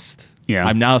test. Yeah.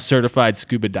 I'm now a certified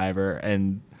scuba diver.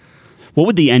 And What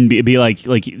would the end be like?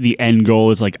 Like the end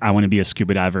goal is like I want to be a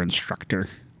scuba diver instructor.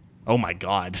 Oh my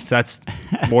God, that's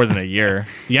more than a year.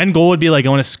 The end goal would be like I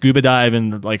want to scuba dive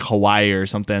in like Hawaii or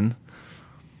something.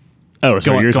 Oh,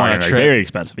 so you're go on talking a like trip. very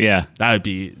expensive. Yeah, That would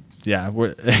be that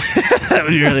would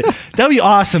be really that'd be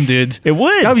awesome, dude. it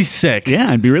would. That'd be sick. Yeah,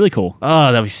 it'd be really cool.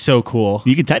 Oh, that'd be so cool.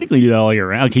 You could technically do that all year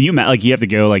round. Can you like you have to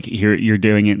go like here you're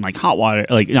doing it in like hot water,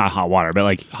 like not hot water, but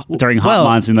like during hot Well-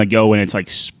 months and like go when it's like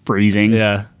freezing.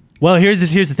 Yeah. Well, here's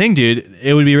the thing, dude.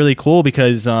 It would be really cool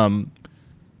because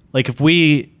like if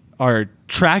we are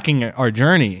tracking our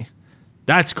journey,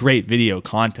 that's great video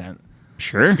content.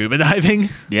 Sure. Scuba diving.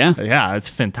 Yeah, Yeah, it's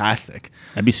fantastic.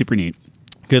 that'd be super neat.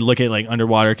 Good look at like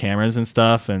underwater cameras and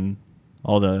stuff and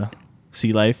all the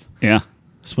sea life. Yeah.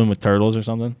 Swim with turtles or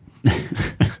something.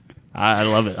 I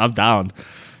love it. I'm down.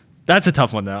 That's a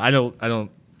tough one though. I don't know.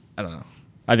 I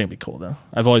think it'd be cool though.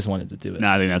 I've always wanted to do it. No,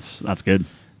 I think that's good.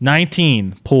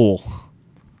 19 pool.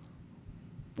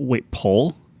 Wait,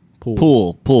 pool? Pool.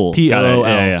 Pool. Got it. P-O-O-L.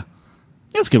 Yeah.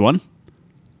 That's a good one.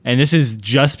 And this is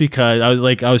just because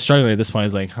I was struggling at this point. I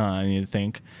was like, I need to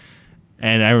think.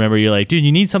 And I remember you're like, dude,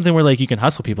 you need something where like you can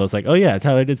hustle people. It's like, oh yeah,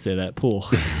 Tyler did say that, pool.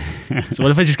 So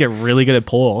what if I just get really good at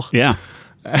pool? Yeah.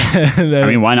 And then- I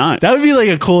mean, why not? That would be like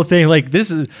a cool thing. Like this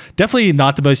is definitely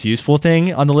not the most useful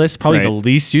thing on the list. Probably the Right.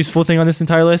 least useful thing on this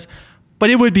entire list. But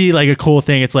it would be like a cool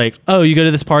thing. It's like, oh, you go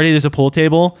to this party, there's a pool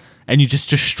table, and you just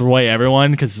destroy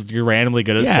everyone because you're randomly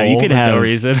good at Yeah, pool you could for no have-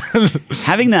 reason.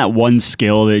 Having that one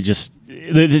skill that just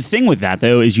the thing with that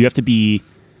though is you have to be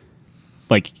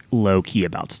like low key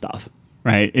about stuff,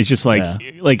 right? It's just like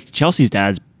Yeah. like Chelsea's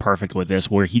dad's perfect with this,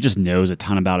 where he just knows a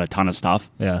ton about a ton of stuff.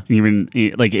 Yeah. Even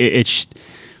like it's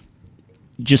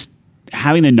just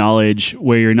having the knowledge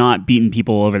where you're not beating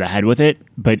people over the head with it,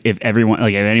 but if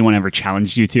anyone ever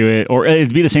challenged you to it, or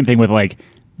it'd be the same thing with like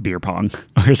beer pong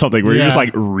or something where you're just Yeah.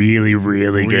 like really,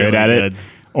 really good Really at good. it,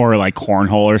 or like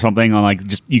cornhole or something. On like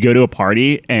just you go to a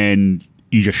party and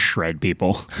you just shred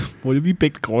people. What if you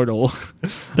picked cornhole?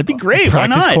 That'd be great. Why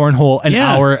Practice not? cornhole an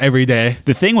Yeah. hour every day.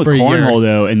 The thing with for a year. cornhole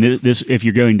though, and this if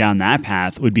you're going down that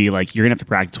path, would be like you're gonna have to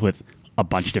practice with a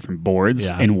bunch of different boards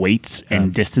Yeah. and weights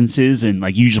and distances, and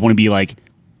like you just want to be like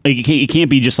it can't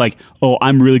be just like, oh,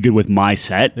 I'm really good with my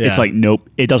set. It's Yeah. like, nope,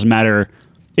 it doesn't matter.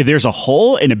 If there's a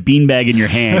hole and a beanbag in your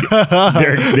hand,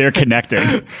 they're connected.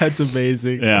 That's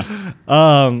amazing. Yeah.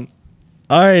 All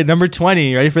right, number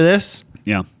 20. Ready for this?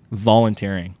 Yeah.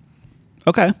 Volunteering.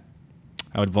 Okay.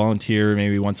 I would volunteer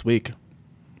maybe once a week.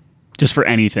 Just for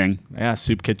anything. Yeah,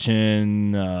 soup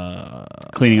kitchen, Cleaning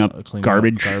up cleaning up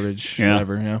garbage. garbage, Yeah.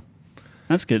 whatever. Yeah,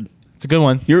 That's good. it's a good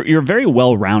one. You're very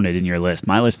well rounded in your list.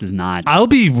 My list is not. I'll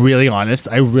be really honest.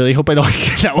 I really hope I don't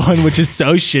get that one, which is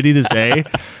so shitty to say.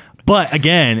 But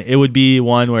again, it would be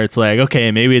one where it's like, okay,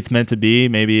 maybe it's meant to be.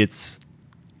 Maybe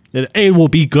it will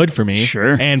be good for me,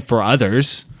 Sure. and for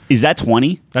others. Is that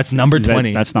 20? That's number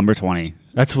 20. That's number 20.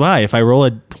 That's why if I roll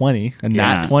a 20 and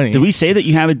not 20, Did we say that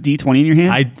you have a D20 in your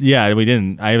hand? Yeah, we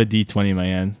didn't. I have a D20 in my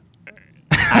hand.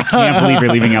 I can't believe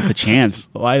you're leaving out the chance.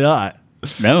 Why not?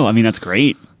 No, I mean that's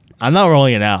great. I'm not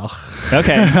rolling it now.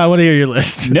 Okay. I want to hear your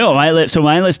list. No, my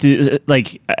list is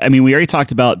like, I mean, we already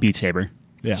talked about Beat Saber.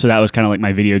 Yeah. So that was kind of like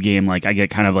my video game. Like I get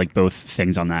kind of like both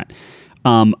things on that.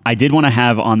 I did want to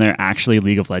have on there actually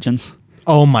League of Legends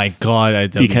Oh my god,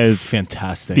 that'd be Because-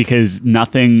 fantastic. because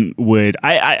nothing would.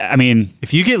 I mean,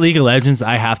 if you get League of Legends,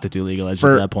 I have to do League of Legends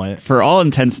for at that point. for all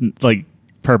intents and like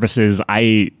purposes,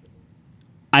 I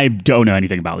don't know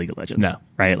anything about League of Legends. No.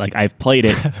 Right? Like I've played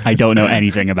it. I don't know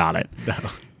anything about it. No.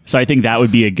 So I think that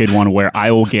would be a good one where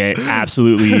I will get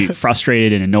absolutely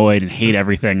frustrated and annoyed and hate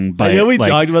everything. But I know we like,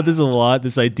 talked about this a lot.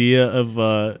 This idea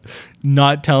of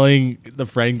not telling the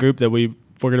friend group that we're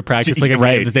going to practice like a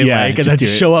Right, game that they yeah, like, and just then do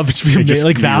just it. show up. It's Just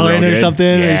like be real Valorant or good. something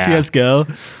or Yeah. CS:GO.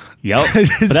 Yep.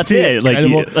 Just But that's be it. Like,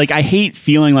 incredible. like I hate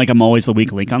feeling like I'm always the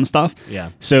weak link on stuff.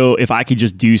 Yeah. So if I could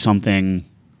just do something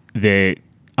that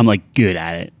I'm like good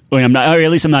at it, or I'm not, or at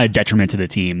least I'm not a detriment to the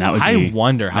team. That would. I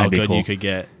wonder how that'd be good cool. you could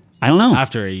get I don't know.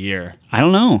 after a year. I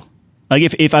don't know. Like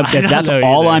if don't that's know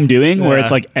all either. I'm doing, where Yeah. it's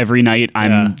like every night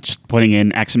I'm Yeah. just putting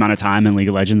in X amount of time in League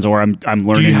of Legends, or I'm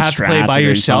learning. Do you have to play strats by or doing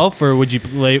yourself, or would you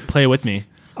play with me? stuff.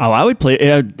 Oh, I would play.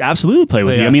 Absolutely play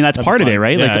with Yeah, you. I mean, that's that'd part be of it, fun.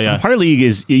 right? Yeah, Like yeah. part of League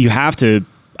is you have to,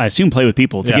 I assume, play with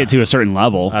people to Yeah. get to a certain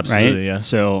level, Absolutely, right? yeah.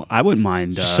 So I wouldn't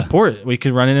mind. Support. We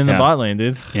could run it in the yeah. bot lane,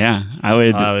 dude. Yeah, I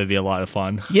would. That would be a lot of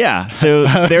fun. Yeah, so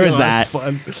there is that.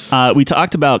 Fun. We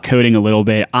talked about coding a little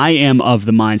bit. I am of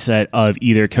the mindset of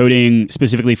either coding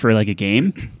specifically for like a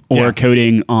game or Yeah.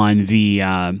 coding on the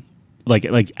like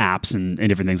apps and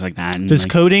different things like that. And Does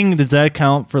like, coding, does that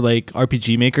count for like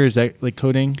RPG Maker? Is that like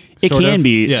coding? it sort can of?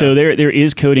 be. Yeah. So there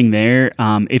is coding there.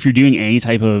 If you're doing any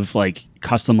type of like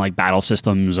custom like battle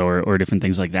systems or different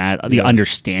things like that, the Yeah.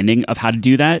 understanding of how to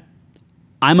do that,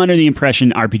 I'm under the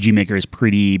impression RPG Maker is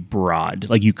pretty broad.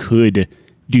 Like you could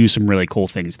do some really cool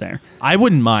things there. I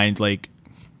wouldn't mind like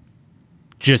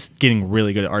just getting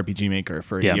really good at RPG Maker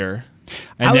for a Yeah. year.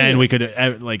 I And would- then we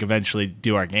could like eventually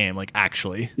do our game, like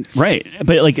actually. Right.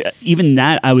 But like even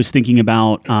that, I was thinking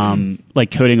about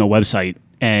like coding a website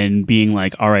and being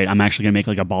like, all right, I'm actually gonna make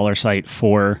like a baller site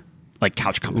for like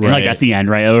Couch Company. Like Right. that's the end,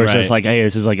 right? Or it's just Right. like, hey,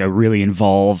 this is like a really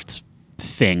involved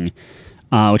thing,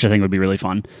 which I think would be really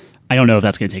fun. I don't know if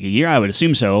that's gonna take a year. I would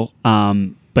assume so.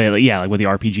 But like, yeah, like with the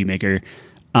RPG Maker.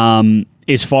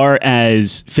 As far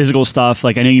as physical stuff,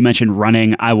 like I know you mentioned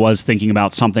running, I was thinking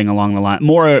about something along the line,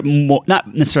 more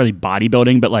not necessarily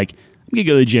bodybuilding, but like I'm gonna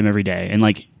go to the gym every day, and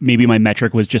like maybe my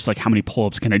metric was just like how many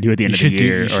pull-ups can I do at the end of the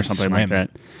year or something like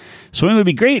that. Swimming would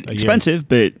be great, expensive,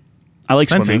 but I like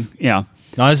Expensive. swimming. Yeah,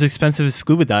 Not as expensive as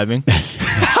scuba diving. that's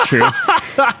true.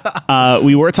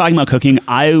 We were talking about cooking.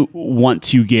 I want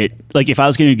to get like if I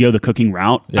was going to go the cooking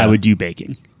route, Yeah. I would do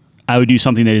baking. I would do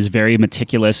something that is very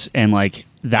meticulous and like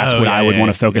that's what I would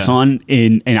want to focus on.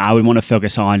 And I would want to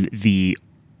focus on the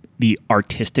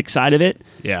artistic side of it.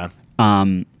 Yeah.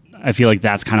 I feel like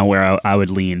that's kind of where I would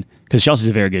lean because Chelsea's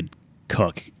a very good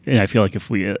cook, and I feel like if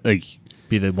we like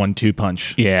Be the 1-2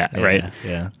 punch. yeah, right.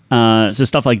 Yeah. So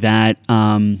stuff like that.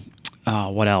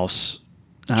 What else?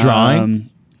 Drawing?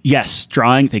 Yes,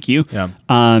 drawing. Thank you.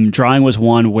 Yeah. Drawing was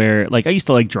one where like I used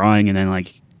to like drawing, and then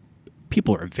like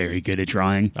people are very good at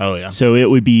drawing. Oh, yeah. So it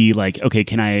would be like, okay,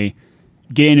 can I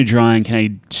get into drawing? Can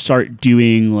I start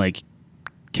doing like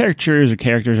characters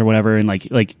or whatever, and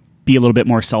like be a little bit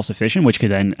more self sufficient, which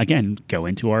could then again go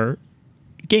into our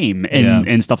game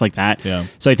and stuff like that. Yeah.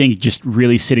 So I think just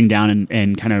really sitting down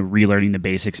and kind of relearning the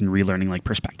basics and relearning like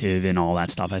perspective and all that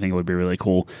stuff, I think it would be really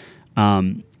cool.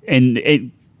 And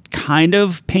it kind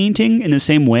of painting in the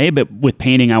same way, but with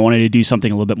painting, I wanted to do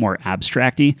something a little bit more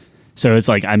abstracty. So it's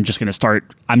like, I'm just going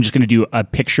to do a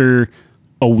picture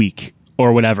a week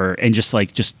or whatever. And just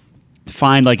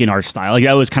find like an art style. Like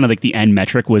that was kind of like the end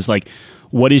metric was like,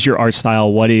 what is your art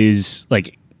style? What is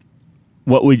like,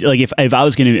 what would like if I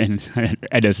was gonna, and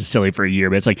I know this is silly for a year,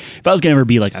 but it's like if I was gonna ever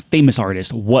be like a famous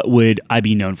artist, what would I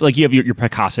be known for? Like you have your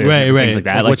Picasso, and things like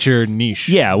that. Like, What's your niche?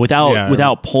 yeah,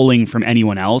 without pulling from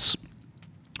anyone else,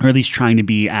 or at least trying to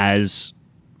be as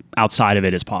outside of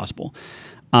it as possible.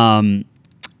 And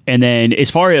then as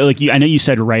far as like I know you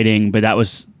said writing, but that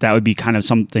would be kind of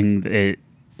something that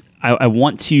I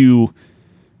want to.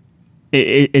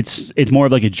 It's more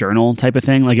of like a journal type of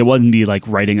thing. Like it wouldn't be like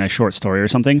writing a short story or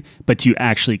something, but to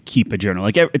actually keep a journal.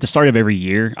 Like at the start of every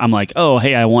year, I'm like, oh,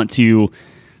 hey, I want to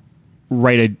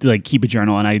keep a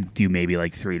journal, and I do maybe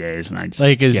like 3 days, and I just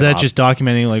Like, is give that up. just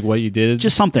documenting like what you did?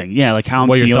 Just something, yeah, like how I'm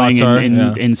What your feeling thoughts are,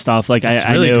 and stuff. Like That's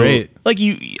I really know, great. like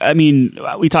I mean,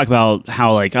 we talk about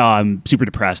how like, oh, I'm super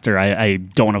depressed, or I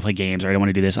don't want to play games, or I don't want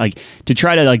to do this. Like to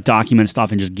try to like document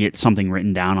stuff and just get something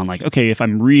written down on like, okay, if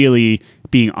I'm really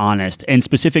being honest, and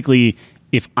specifically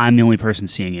if I'm the only person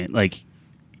seeing it, like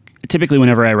typically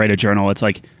whenever I write a journal, it's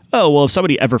like, oh, well, if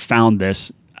somebody ever found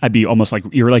this, I'd be almost like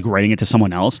you're like writing it to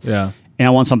someone else. Yeah. And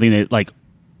I want something that like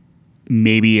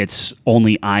maybe it's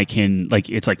only I can like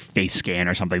it's like face scan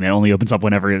or something that only opens up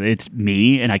whenever it's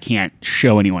me and I can't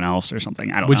show anyone else or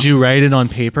something. I don't know. Would you write it on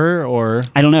paper or?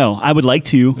 I don't know. I would like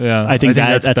to. Yeah, I think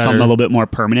that's better. something a little bit more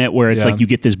permanent where it's Yeah. like you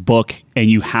get this book and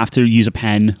you have to use a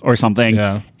pen or something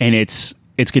Yeah. and it's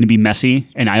going to be messy,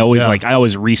 and I always Yeah. I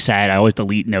always reset, I always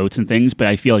delete notes and things, but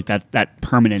I feel like that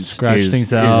permanence Scratch is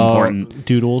things out. important.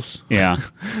 Doodles. Yeah.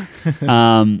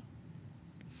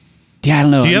 Yeah, I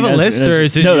don't know. Do you have a list, or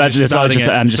is it no? you're That's just all spouting just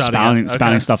it- I'm just spouting it?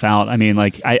 spouting Okay. stuff out. I mean,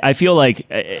 like I feel like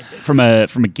from a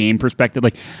game perspective,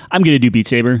 like I'm gonna do Beat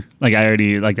Saber. Like I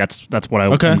already like that's what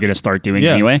I'm gonna start doing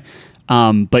Yeah. anyway.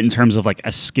 But in terms of like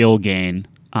a skill gain,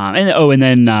 and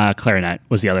then clarinet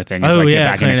was the other thing. Is Oh, like yeah, get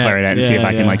back into clarinet. clarinet and see if Yeah,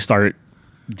 I can yeah. like start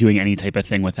doing any type of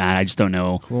thing with that. I just don't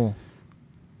know. Cool.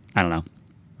 I don't know.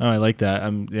 Oh, I like that.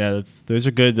 Yeah, those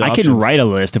are good. I options. can write a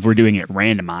list if we're doing it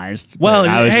randomized. Well, but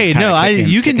I was just hey, kinda no,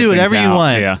 you can kicking do whatever things you out.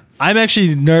 want. Yeah. I'm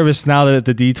actually nervous now that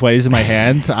the D20 is in my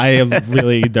hand. I am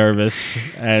really nervous,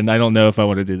 and I don't know if I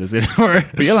want to do this anymore.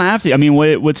 But you don't have to. I mean,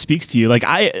 what speaks to you? Like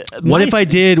What if I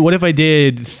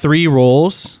did 3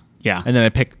 rolls? Yeah, And then I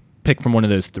pick from one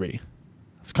of those 3.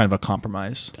 It's kind of a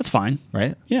compromise, that's fine.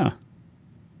 right? Yeah,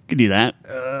 could do that.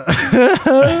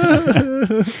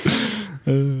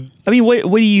 I mean, what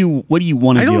do you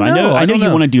want to I do? don't I know know. I don't you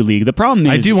know. want to do League. The problem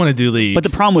is I do want to do League. but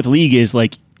the problem with League is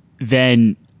like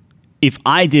then if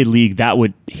I did league, that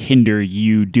would hinder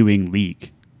you doing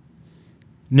league.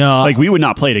 No, Like we would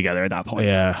not play together at that point.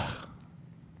 yeah.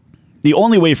 The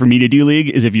only way for me to do league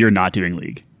is if you're not doing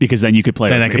league, because then you could play.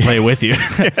 Then with I me. could play with you.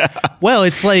 Well,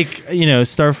 it's like,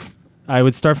 I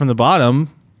would start from the bottom.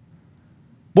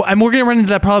 Well, and we're gonna run into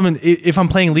that problem if I'm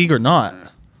playing league or not.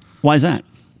 Why is that?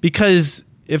 Because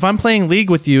if I'm playing league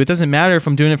with you, it doesn't matter if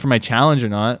I'm doing it for my challenge or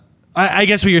not. I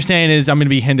guess what you're saying is I'm going to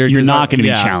be hindered. You're 'cause not going to be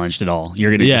yeah. challenged at all. You're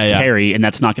going to Yeah, just yeah. carry, and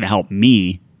that's not going to help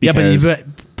me. Yeah, Because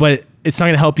but it's not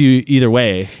going to help you either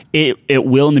way. it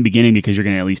will in the beginning, because you're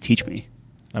going to at least teach me.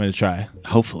 I'm going to try.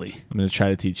 Hopefully, I'm going to try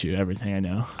to teach you everything I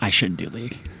know. I shouldn't do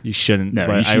league. You shouldn't. No,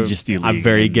 but you should just do I'm league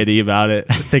very and- giddy about it,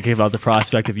 thinking about the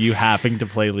prospect of you having to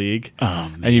play league. Oh,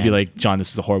 And you'd be man. like, John,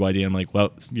 this is a horrible idea. I'm like,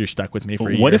 well, you're stuck with me for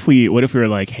a What year. if we were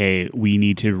like, hey, we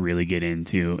need to really get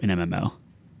into an MMO?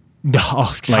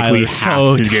 Oh, Like, we Tyler,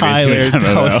 have to get into Tyler, an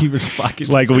MMO. don't even fucking.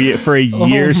 Like we for a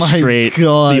year my straight,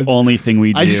 God. the only thing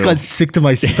we do. I just got sick to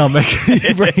my stomach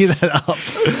bringing that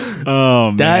up. Oh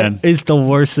man, That is the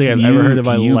worst thing I've ever heard in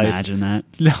my Can you life. imagine that?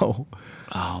 No.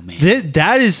 Oh man,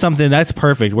 That is something that's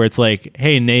perfect where it's like,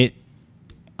 hey, Nate,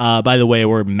 by the way,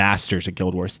 we're masters at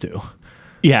Guild Wars 2.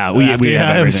 yeah, we have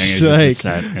everything. It's It's like, just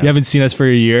set, yeah. You haven't seen us for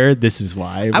a year. This is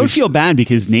why. I would feel bad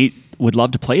because Nate would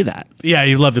love to play that. Yeah,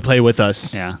 you'd love to play with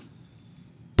us. Yeah.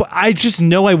 But I just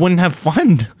know I wouldn't have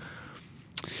fun.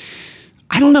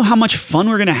 I don't know how much fun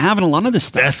we're gonna have in a lot of this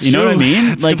stuff. That's you know what I true. mean?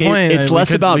 That's a like good point. it's We less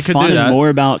could- about we could fun do and that. more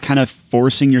about kind of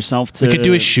forcing yourself to. We could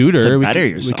do a shooter. to We better could,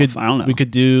 yourself. We could, I don't know. We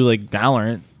could do like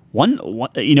Valorant. one.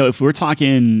 If we're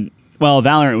talking, well,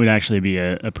 Valorant would actually be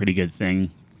a pretty good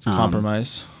thing.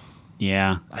 Compromise.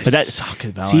 Yeah, I but that suck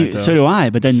at Valorant, see, though. so do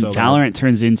I. But then So bad. Valorant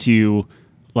turns into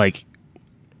like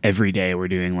every day we're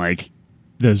doing like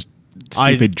those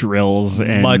stupid drills.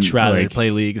 And Much rather like,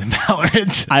 play League than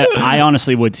Valorant. I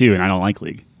honestly would too, and I don't like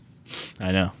League.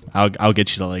 I know. I'll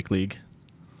get you to like League.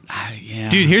 Yeah,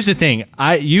 Dude, here's the thing.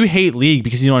 You hate League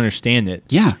because you don't understand it.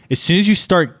 Yeah. As soon as you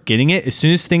start getting it, as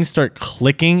soon as things start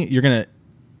clicking, you're gonna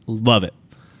love it.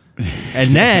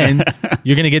 And then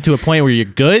you're gonna get to a point where you're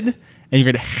good and you're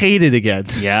gonna hate it again.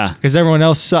 Yeah. Because everyone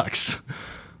else sucks.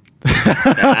 That's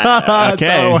Okay.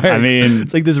 how it works. I mean,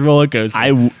 it's like this roller coaster.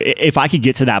 if I could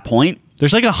get to that point,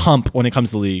 There's like a hump when it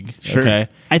comes to League. Sure. Okay.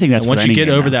 I think that's and once with you any get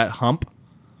game over now. that hump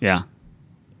yeah,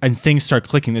 and things start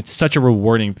clicking, it's such a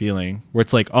rewarding feeling where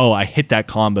it's like, oh, I hit that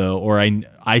combo, or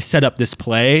I set up this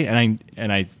play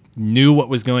and I knew what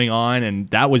was going on and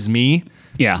that was me.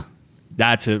 yeah,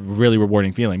 That's a really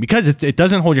rewarding feeling because it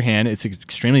doesn't hold your hand. It's an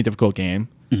extremely difficult game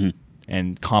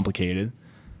and complicated.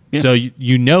 Yeah. So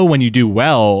you know when you do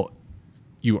well,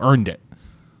 you earned it.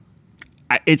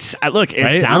 look. It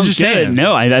Right? I'm sounds just good. saying.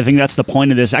 No, I think that's the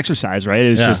point of this exercise, right?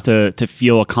 It's Yeah. just to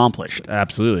feel accomplished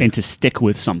Absolutely. and to stick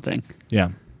with something. Yeah.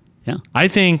 Yeah, I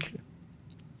think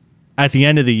at the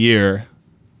end of the year,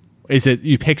 is it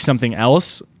you pick something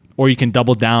else or you can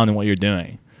double down on what you're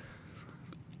doing?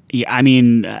 yeah. I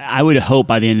mean, I would hope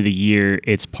by the end of the year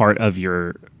it's part of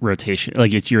your rotation,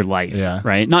 like it's your life, Yeah.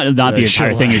 right? Not the Yeah, entire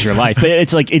sure. thing is your life, but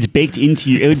it's like it's baked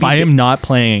into you. It would If I am not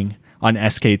playing on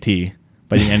SKT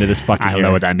by the end of this fucking I don't year,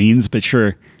 know what that means, but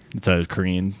sure. it's a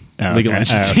Korean Oh, League of okay.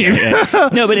 Legends Oh, team. okay. Yeah.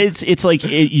 No, but it's like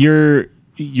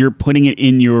you're putting it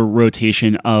in your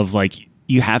rotation of like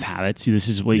you have habits. This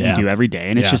is what Yeah. you do every day,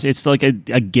 and Yeah. it's like a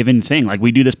given thing. Like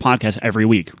we do this podcast every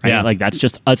week, right? Yeah. Like that's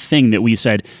just a thing that we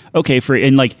said. Okay,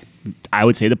 and like I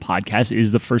would say the podcast is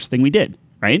the first thing we did,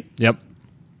 right? Yep.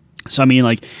 So I mean,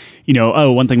 like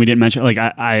one thing we didn't mention, like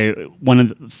I one of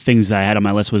the things that I had on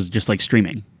my list was just like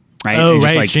streaming. Right. Oh, And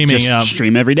just, right, like, streaming, just yeah.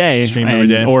 stream every day, Stream every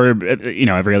day. or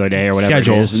every other day, or whatever.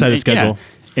 Schedule, it is. set a And- schedule. yeah.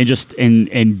 And just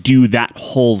and do that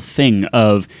whole thing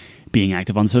of being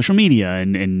active on social media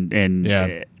and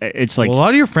Yeah. it's like Well, a lot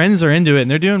of your friends are into it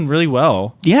and they're doing really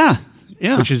well, yeah,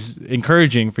 which is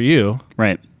encouraging for you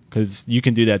right. because you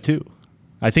can do that too.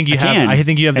 I think you I have. can. I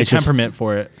think you have the It's just- temperament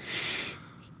for it.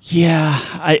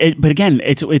 Yeah, but again,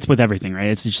 it's with everything, right?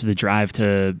 It's just the drive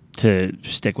to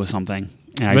stick with something.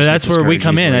 And I But just that's get where we discouraged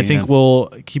come in. I easily, think we'll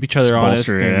keep each other Just honest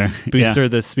bolster, and yeah. booster Yeah.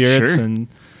 the spirits Sure. and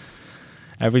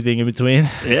everything in between.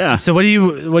 Yeah. So what are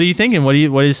you thinking? What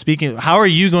is speaking? How are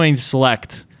you going to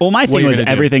select? Well, my what thing you're was gonna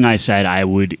do? everything I said I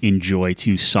would enjoy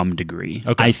to some degree.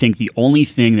 Okay. I think the only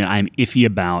thing that I'm iffy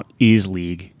about is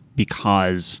League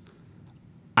because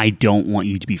I don't want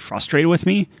you to be frustrated with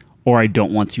me, or I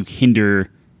don't want to hinder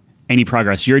any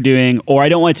progress you're doing, or I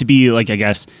don't want it to be like, I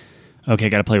guess, okay, I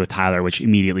got to play with Tyler, which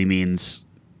immediately means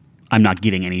I'm not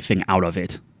getting anything out of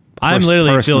it. I'm literally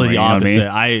feeling the personally, you know what I opposite. mean?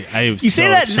 I You so say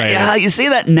that, excited. yeah, you say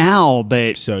that now,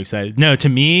 but So excited. No, to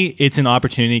me, it's an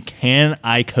opportunity. Can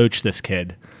I coach this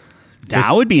kid?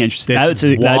 That would be interesting. This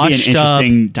That'd be an washed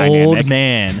interesting up dynamic. old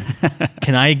man.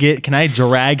 Can I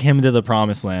drag him to the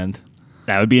promised land?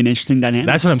 That would be an interesting dynamic.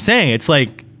 That's what I'm saying. It's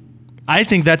like, I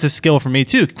think that's a skill for me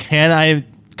too. Can I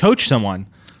coach someone?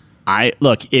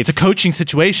 It's a coaching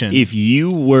situation. If you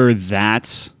were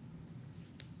that,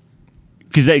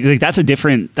 because that's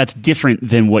different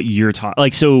than what you're talking.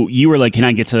 Like, so you were like, can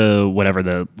I get to whatever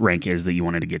the rank is that you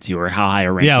wanted to get to, or how high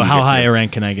a rank? Yeah, can you how get high to? a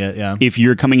rank can I get? Yeah. If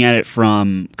you're coming at it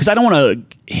from, because I don't want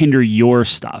to hinder your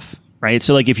stuff, right?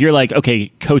 So like, if you're like, okay,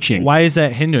 coaching. Why is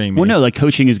that hindering me? Well, no, like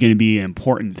coaching is going to be an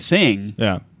important thing.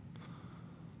 Yeah.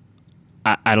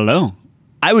 I don't know.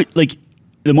 I would like,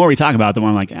 the more we talk about it, the more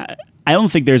I'm like, I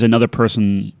don't think there's another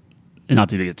person, not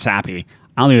to get sappy,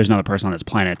 I don't think there's another person on this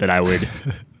planet that I would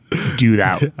do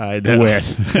that with. I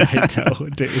know,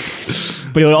 dude.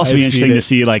 But it would also I've be seen interesting it. to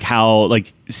see like how,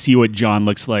 like, see what John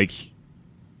looks like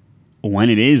when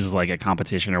it is like a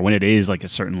competition or when it is like a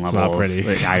certain level. not pretty.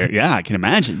 I can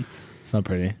imagine. It's not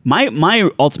pretty. My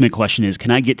ultimate question is,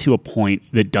 can I get to a point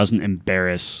that doesn't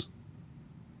embarrass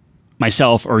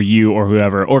myself or you or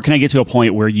whoever, or can I get to a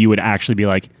point where you would actually be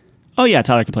like, oh yeah,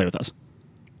 Tyler can play with us?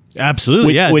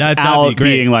 Absolutely. Yeah. Without that'd be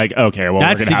great. being like, okay, well,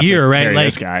 That's we're the gonna have year, to right? carry Like-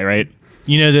 this guy, right?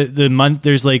 You know, the month,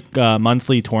 there's like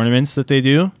monthly tournaments that they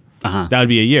do. Uh-huh. That would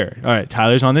be a year. All right.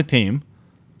 Tyler's on the team.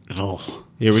 Oh,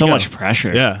 Here we so go. much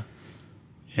pressure. Yeah.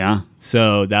 Yeah.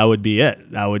 So that would be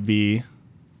it. That would be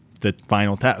the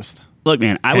final test. Look,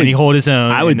 man, And he hold his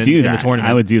own. I would in do in that. the tournament.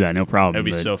 I would do that, no problem. That would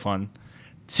be but- so fun.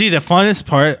 See, the funnest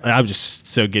part, I'm just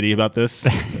so giddy about this.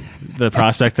 The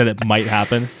prospect that it might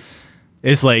happen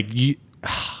is like,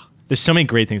 there's so many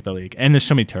great things about League, and there's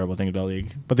so many terrible things about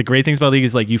League. But the great things about League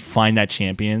is like you find that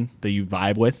champion that you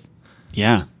vibe with.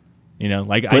 Yeah. You know,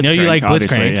 like I know you Blitzcrank, like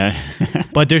obviously, Blitzcrank, yeah.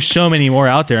 but there's so many more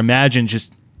out there. Imagine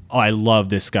just, oh, I love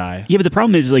this guy. Yeah, but the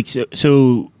problem is like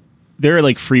so there are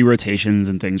like free rotations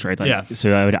and things, right? Like, Yeah.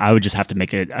 So I would just have to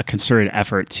make a concerted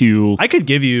effort to. I could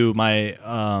give you my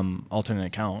alternate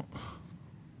account.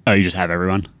 Oh, you just have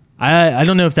everyone I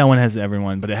don't know if that one has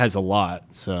everyone, but it has a lot.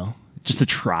 So just to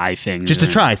try things. just to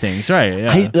try things, right?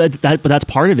 Yeah. But that's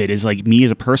part of it. Is like me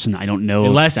as a person, I don't know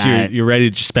Unless if that, you're ready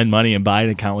to just spend money and buy an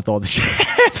account with all the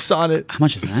champs on it. How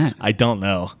much is that? I don't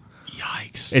know.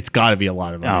 Yikes! It's got to be a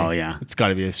lot of money. Oh, yeah. It's got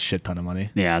to be a shit ton of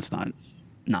money. Yeah, it's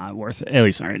not worth it. At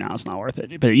least right now, it's not worth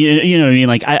it. But you know what I mean?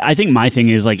 Like I think my thing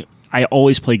is like I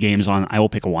always play games on. I will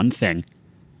pick one thing,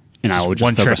 and I will just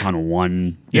one focus trick. on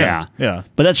one. Yeah, yeah.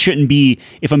 But that shouldn't be.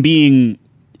 If I'm being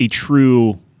a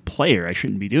true player, I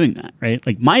shouldn't be doing that, right?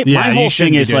 Like my Yeah, you whole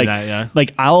shouldn't thing be is doing like that, yeah.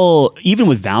 like I'll even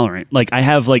with Valorant, like I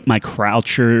have like my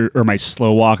croucher or my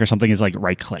slow walk or something is like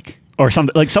right click or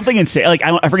something like something insane. Like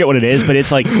I forget what it is, but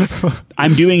it's like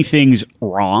I'm doing things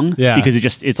wrong Yeah. because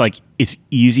it's like it's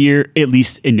easier at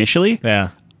least initially. Yeah.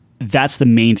 That's the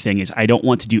main thing is I don't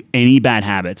want to do any bad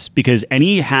habits because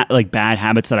any like bad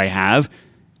habits that I have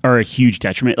are a huge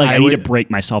detriment. Like I need to break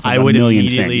myself of I a would million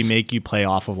immediately things. make you play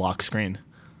off of lock screen.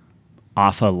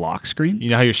 Off a lock screen. You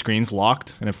know how your screen's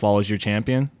locked and it follows your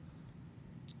champion?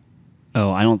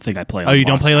 Oh, I don't think I play. Oh, you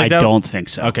don't play like I that? don't think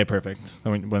so. Okay, perfect.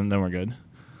 Then we're good.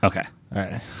 Okay. All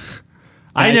right.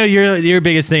 I know your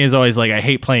biggest thing is always like, I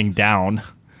hate playing down,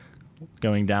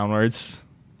 going downwards.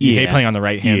 You hate playing on the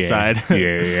right hand side.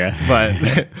 Yeah.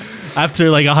 But after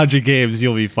like 100 games,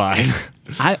 you'll be fine.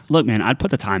 Look, man, I'd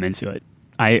put the time into it.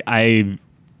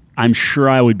 I'm sure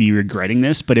I would be regretting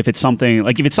this, but if it's something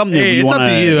that Hey, we it's want up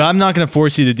to you. I'm not going to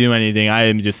force you to do anything. I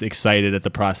am just excited at the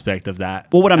prospect of that.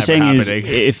 Well, what I'm ever saying happening. is,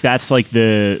 if that's like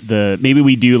the maybe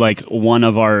we do like one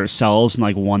of ourselves and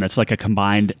like one that's like a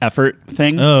combined effort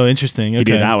thing. Oh, interesting. You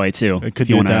Okay. do it that way too. It could If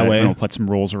you do it wanna, that way. if you wanna put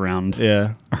some rules around.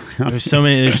 Yeah. There's so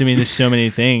many. There's so many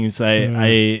things.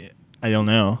 I don't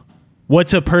know.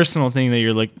 What's a personal thing that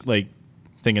you're like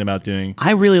thinking about doing?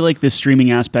 I really like the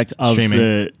streaming aspect of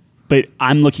but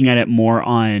I'm looking at it more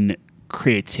on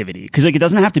creativity because like it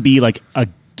doesn't have to be like a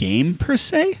game per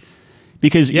se.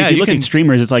 Because Yeah, if you you look can- at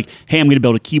streamers, it's like, hey, I'm going to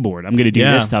build a keyboard. I'm going to do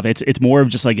Yeah. this stuff. It's more of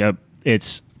just like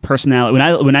it's personality.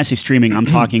 When I say streaming, I'm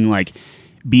talking like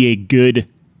be a good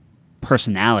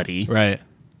personality, Right.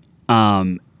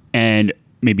 and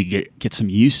maybe get some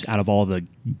use out of all the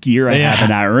gear I have in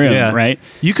that room, Yeah. right?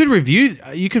 You could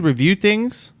review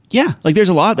things. Yeah, like there's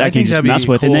a lot that I can think just that'd be mess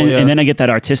with, cool, and then I get that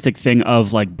artistic thing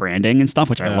of like branding and stuff,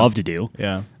 which I Yeah. love to do.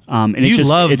 Yeah. And You it's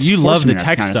love it's the forcing me that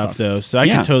tech kind of stuff though, so I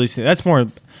Yeah. can totally see that's more.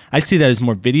 I see that as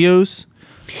more videos.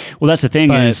 Well, that's the thing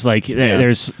But- is like yeah.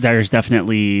 there's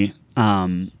definitely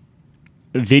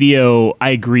video. I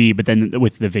agree, but then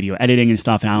with the video editing and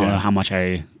stuff, and I don't Yeah. know how much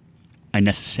I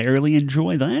necessarily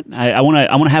enjoy that. I want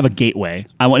to have a gateway.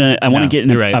 I want to Yeah, get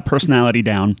you're right. a personality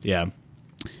down. Yeah.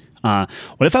 What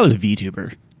if I was a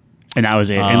VTuber and that was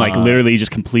it, and like literally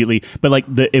just completely, but like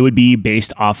it would be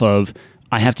based off of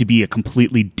I have to be a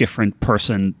completely different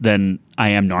person than I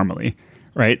am normally,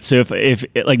 right? So if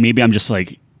like maybe I'm just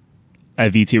like a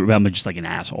VTuber, but I'm just like an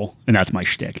asshole, and that's my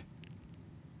shtick.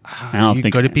 I don't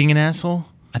think good at being an asshole.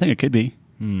 I think it could be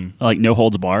like no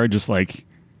holds barred, just like,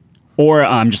 or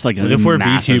I'm just like if we're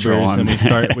VTubers and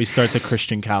we start the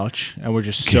Christian couch and we're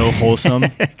just so wholesome.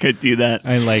 Could do that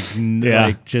and like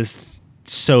just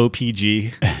so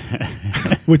PG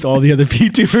with all the other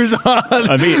VTubers on.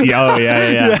 I mean,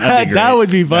 yeah. That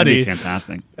would be funny. That'd be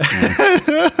fantastic.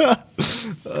 Yeah.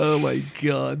 Oh my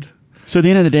god. So at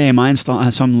the end of the day, I'm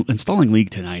installing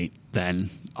League tonight. Then.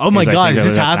 Oh my god, is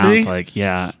this happening? Like,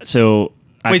 yeah. So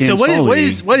wait, so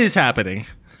what is happening?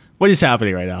 What is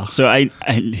happening right now? So I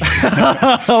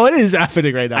what is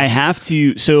happening right now? I have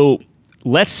to. So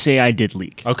let's say I did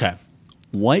League. Okay.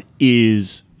 What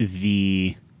is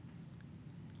the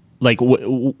like?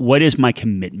 What is my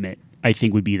commitment? I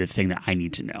think would be the thing that I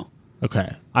need to know. Okay.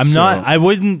 I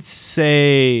wouldn't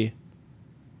say.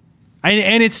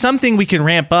 And it's something we can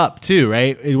ramp up too,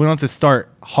 right? We don't have to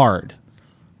start hard.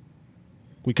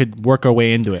 We could work our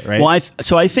way into it, right? Well,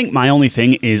 so I think my only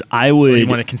thing is I would... you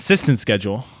want a consistent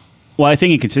schedule. Well, I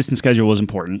think a consistent schedule was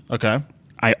important. Okay.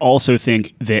 I also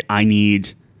think that I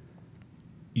need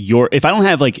if I don't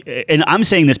have like... And I'm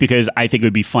saying this because I think it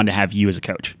would be fun to have you as a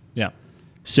coach. Yeah.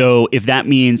 So if that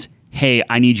means, hey,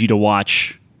 I need you to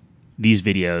watch these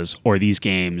videos or these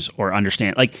games or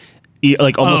understand... Like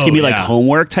almost give me like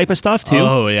homework type of stuff too.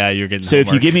 Oh yeah, you're getting. So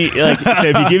homework. if you give me a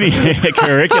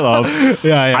curriculum,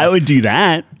 I would do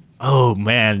that. Oh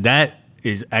man, that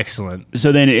is excellent.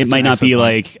 So then it might not be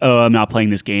like, oh, I'm not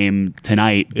playing this game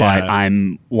tonight, but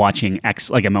I'm watching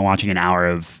I'm watching an hour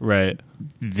of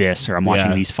this, or I'm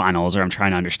watching these finals, or I'm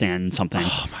trying to understand something.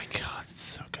 Oh my god, it's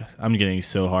so good. I'm getting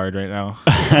so hard right now.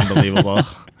 It's unbelievable.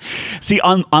 See,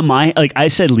 on my I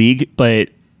said League, but.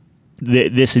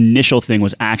 This initial thing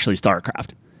was actually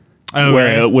StarCraft,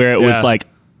 where it was like,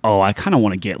 oh, I kind of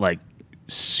want to get like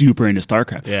super into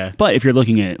StarCraft. Yeah. But if you're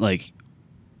looking at like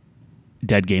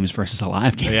dead games versus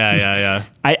alive games, yeah.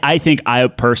 I think I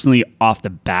personally off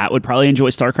the bat would probably enjoy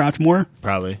StarCraft more.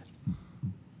 Probably.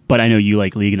 But I know you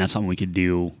like League, and that's something we could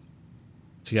do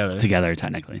together.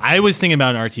 Technically. I was thinking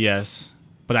about an RTS.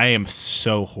 But I am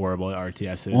so horrible at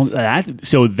RTSs. Well,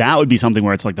 so that would be something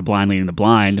where it's like the blind leading the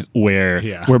blind, where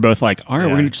we're both like, all right,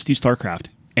 we're going to just do StarCraft.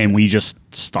 And we just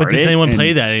start But does anyone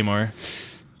play that anymore?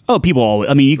 Oh, people always.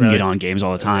 I mean, you can get on games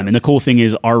all the time. And the cool thing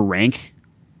is our rank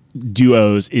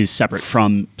duos is separate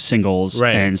from singles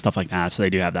and stuff like that. So they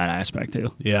do have that aspect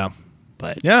too. Yeah.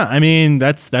 But yeah, I mean,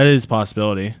 that is a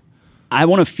possibility. I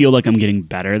want to feel like I'm getting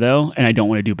better though, and I don't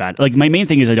want to do bad. Like my main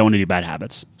thing is I don't want to do bad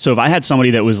habits. So if I had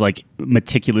somebody that was like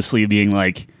meticulously being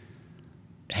like,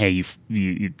 "Hey,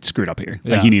 you screwed up here.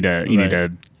 Like you need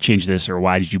to change this, or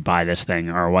why did you buy this thing,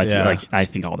 or what?" Like I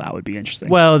think all that would be interesting.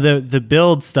 Well, the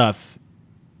build stuff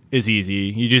is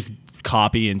easy. You just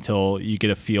copy until you get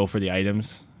a feel for the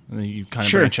items, and then you kind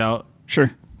of branch out.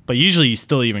 Sure. But usually you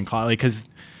still even copy because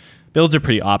builds are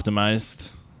pretty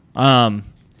optimized.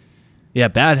 Yeah,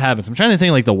 bad habits. I'm trying to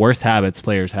think like the worst habits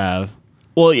players have.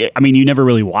 Well, yeah, I mean, you never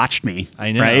really watched me.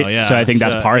 I know, right? Yeah. So I think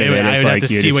that's part of it. It's like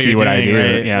you see what I do,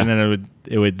 right? Yeah. And then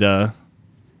it would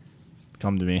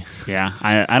come to me. Yeah,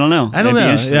 I don't know. I don't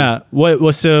know. Yeah.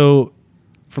 What? So,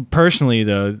 for personally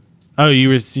though, you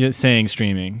were saying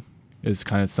streaming is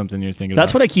kind of something you're thinking.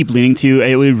 That's what I keep leaning to.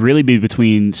 It would really be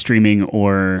between streaming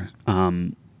or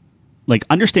like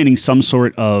understanding some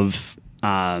sort of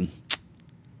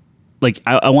like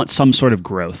I want some sort of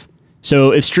growth.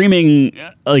 So if streaming,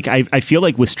 like I feel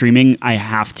like with streaming, I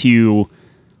have to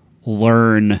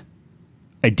learn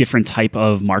a different type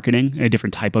of marketing, a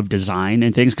different type of design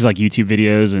and things. Cause like YouTube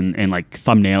videos and like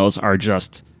thumbnails are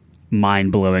just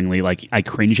mind blowingly, like I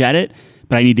cringe at it,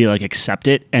 but I need to like accept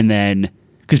it. And then,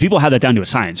 cause people have that down to a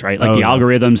science, right? Like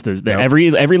algorithms,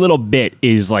 every little bit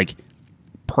is like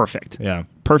perfect. Yeah.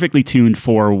 Perfectly tuned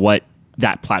for what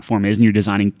that platform is. And you're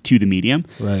designing to the medium.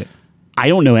 Right. I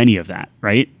don't know any of that,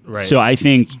 right? Right. So I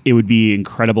think it would be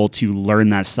incredible to learn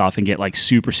that stuff and get like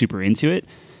super, super into it.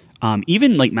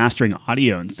 Even like mastering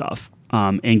audio and stuff,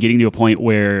 and getting to a point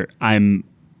where I'm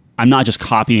not just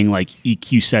copying like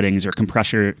EQ settings or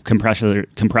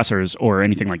compressors or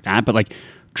anything like that, but like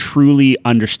truly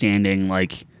understanding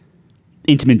like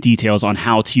intimate details on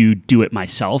how to do it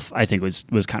myself. I think was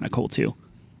kind of cool too,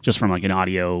 just from like an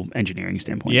audio engineering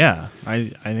standpoint. Yeah,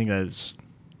 I think that's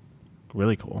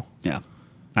really cool. Yeah.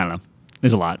 I don't know.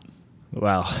 There's a lot.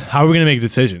 Wow. How are we going to make a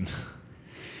decision?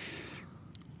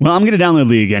 Well, I'm going to download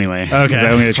League anyway. Okay.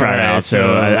 I'm going to try it Alright, out.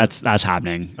 So that's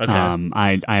happening.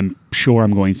 Okay. I'm sure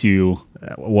I'm going to.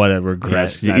 What a regret.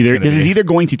 Yes, this is either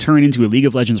going to turn into a League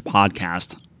of Legends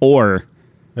podcast, or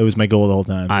It was my goal the whole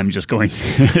time. I'm just going to.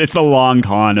 It's the long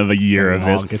con of a year of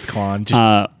this. Longest con. Just,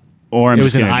 Or I'm it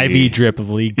was just an gonna IV be, drip of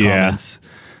League Yeah. comments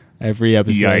every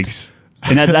episode. Yikes.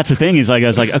 And that's the thing is like I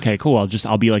was like, okay, cool.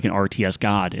 I'll be like an RTS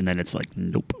god, and then it's like,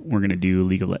 nope, we're gonna do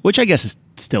League of Legends, which I guess is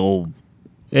still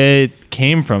It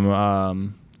came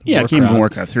from it came from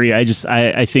Warcraft 3.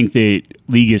 I think that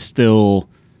League is still,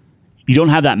 you don't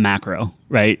have that macro,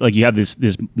 right? Like you have this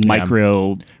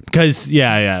micro. because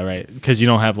right, because you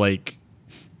don't have like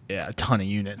a ton of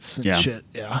units and Yeah. shit.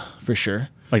 Yeah, for sure.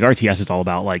 Like RTS is all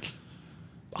about like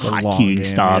long hotkeying game,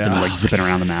 stuff yeah. and like zipping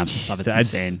around the maps and stuff. It's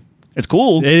That's- insane. It's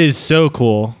cool, It is so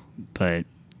cool. but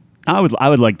I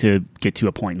would like to get to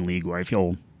a point in League where I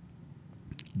feel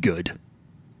good.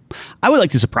 I would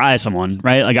like to surprise someone,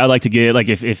 right? Like I would like to get like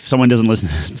if someone doesn't listen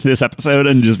to this episode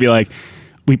and just be like,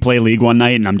 we play League one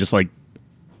night and I'm just like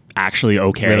actually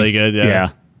okay, Really good,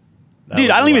 yeah. Dude,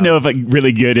 I don't even know if like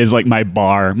really good is like my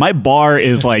bar. My bar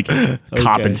is like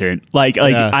competent. Like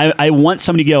Yeah. I want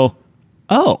somebody to go,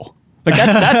 oh, like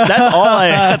that's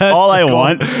all I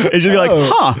want. Is just be like,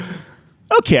 huh,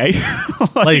 okay,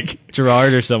 like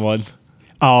Gerard or someone.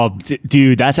 oh,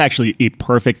 dude, that's actually a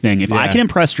perfect thing. If I Yeah. can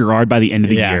impress Gerard by the end of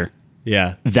the Yeah. year,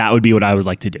 Yeah. that would be what I would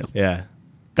like to do. Yeah.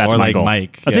 That's Or my like goal.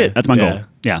 Mike. That's Yeah. it. That's my Yeah. goal.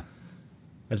 Yeah.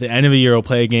 At the end of the year, we'll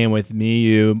play a game with me,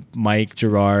 you, Mike,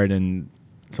 Gerard, and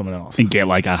someone else. And get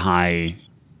like a high,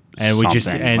 And we just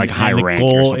something, and, like high and the rank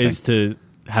or goal something. is to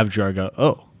have Gerard go,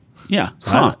 oh, yeah.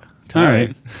 Huh. All All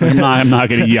right. I'm not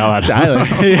going to yell at Tyler.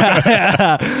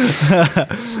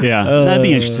 Yeah, that'd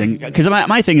be interesting. Because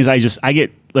my thing is, I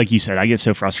get, like you said, I get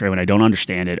so frustrated when I don't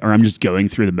understand it, or I'm just going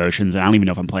through the motions, and I don't even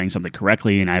know if I'm playing something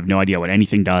correctly, and I have no idea what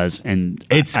anything does. And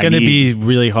it's I going to need- be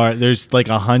really hard. There's like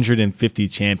 150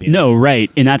 champions. no,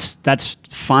 right, and that's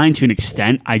fine to an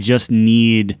extent. I just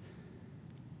need.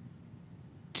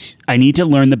 I need to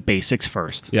learn the basics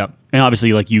first. Yep. And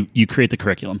obviously, like you create the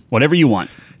curriculum, whatever you want.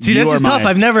 See, You this are is tough. my-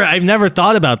 I've never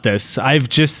thought about this. I've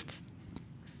just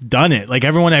done it. Like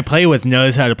everyone I play with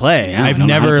knows how to play. Yeah, I I've don't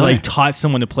know how to never play. like taught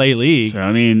someone to play League. So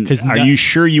I mean, 'Cause are no- you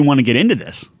sure you want to get into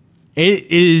this?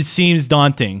 It seems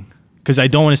daunting because I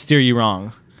don't want to steer you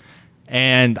wrong.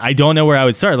 And I don't know where I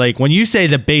would start. Like when you say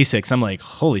the basics, I'm like,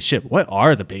 holy shit, what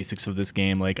are the basics of this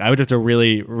game? Like I would have to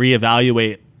really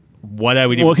reevaluate what I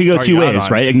would even Well, it can go start two you out ways,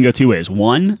 on. right? It can go two ways.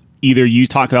 One, either you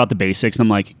talk about the basics, and I'm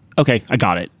like, okay, I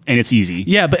got it, and it's easy.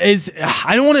 Yeah, but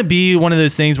I don't want to be one of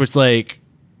those things where it's like,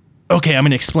 okay, I'm going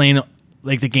to explain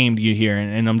like the game to you here,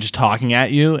 and I'm just talking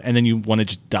at you, and then you want to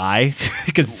just die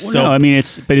because it's Well, so. no, I mean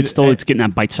it's getting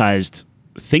that bite-sized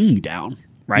thing down,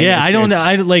 right? Yeah, It's- I don't know.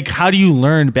 it's- I like. How do you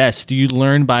learn best? Do you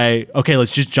learn by okay?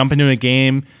 Let's just jump into a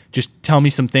game. Just tell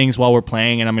me some things while we're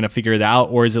playing, and I'm going to figure it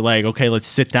out. Or is it like okay, let's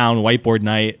sit down, whiteboard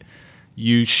night.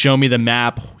 You show me the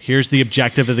map. Here's the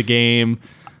objective of the game.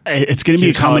 It's going to be a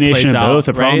Here's how it combination plays of both. out,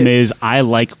 The problem right? is, I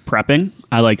like prepping.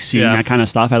 I like seeing Yeah. that kind of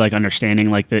stuff. I like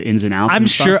understanding like the ins and outs. I'm and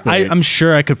sure. Stuff, but I'm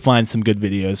sure I could find some good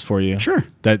videos for you. Sure.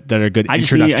 that are good I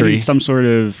just need, introductory. some sort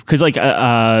of because like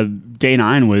Day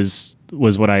 9 was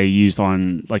what I used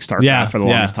on like StarCraft for the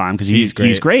longest time because he's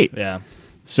great. Yeah,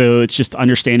 So it's just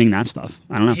understanding that stuff.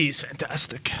 I don't know. he's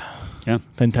fantastic. Yeah.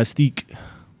 Fantastique.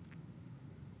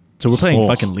 So we're playing Oh.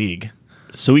 fucking League.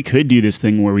 So we could do this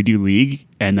thing where we do League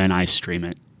and then I stream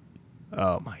it.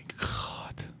 Oh my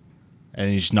god!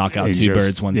 And you just knock out And two just-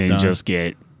 birds, one and stone. just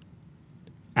get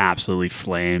absolutely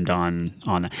flamed on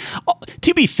that. Oh,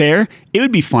 to be fair, it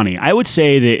would be funny. I would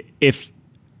say that if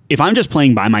I'm just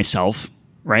playing by myself,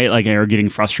 right, like or getting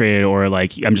frustrated, or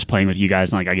like I'm just playing with you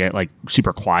guys and like I get like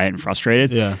super quiet and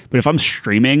frustrated. Yeah. But if I'm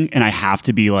streaming and I have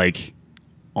to be like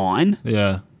on,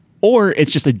 yeah. or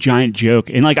it's just a giant joke,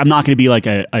 and like I'm not going to be like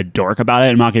a dork about it.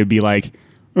 I'm not going to be like,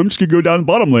 I'm just going to go down the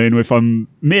bottom lane if I'm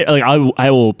mid. Like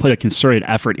I will put a concerted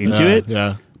effort into it.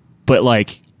 Yeah. But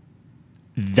like,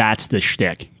 that's the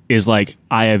shtick. Is like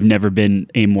I have never been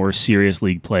a more serious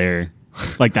League player.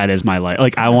 Like that is my life.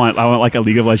 Like I want like a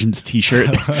League of Legends T-shirt.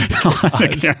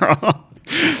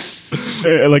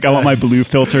 Like I want my blue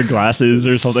filter glasses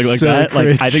or something like So that. Like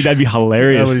I cringe. think that'd be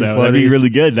hilarious. That would be though. That'd be funny. really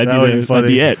good. That'd be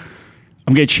funny. it.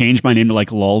 I'm gonna change my name to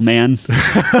like Lolman,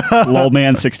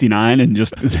 Lolman69, and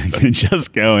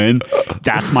just go in.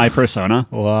 That's my persona.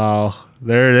 Wow.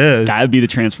 There it is. That would be the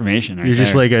transformation. Right You're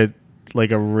just there.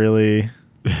 like a really.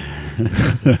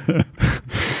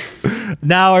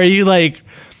 Now, are you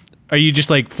just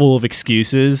like full of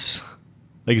excuses?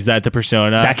 Like, is that the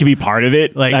persona? That could be part of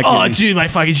it. like, That oh, could- dude,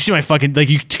 did you see my fucking, like,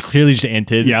 you clearly just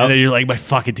inted. Yeah. And then you're like, my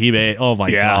fucking teammate. Oh, my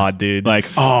Yeah. God, dude. Like,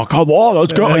 oh, come on,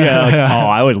 let's go. Yeah. Like, oh,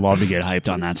 I would love to get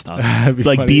hyped on that stuff. That'd be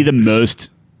Like, funny. be the most,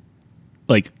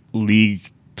 like, League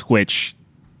Twitch,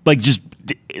 like, just,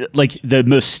 like, the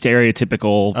most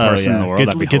stereotypical person in the world. Get,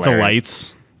 That'd be get the hilarious.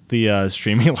 lights, the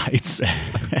streaming lights.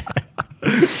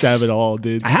 Should have it all,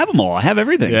 dude. I have them all. I have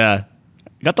everything. Yeah.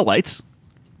 Got the lights.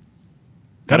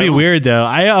 That'd be weird, though.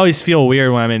 I always feel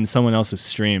weird when I'm in someone else's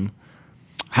stream.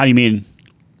 How do you mean?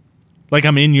 Like,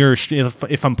 I'm in your stream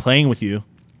if I'm playing with you.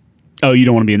 Oh, you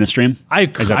don't want to be in the stream? I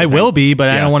Is that the will thing? be, but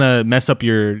I Yeah. don't want to mess up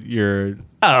your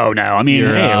Oh, no. I mean,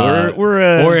 your, hey,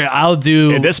 we're or I'll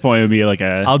do at this point, it would be like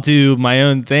a, I'll do my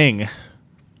own thing.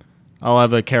 I'll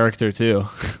have a character too.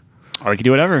 or we can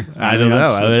do whatever. I don't know.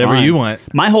 That's Whatever fine. you want.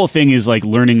 My whole thing is like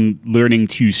learning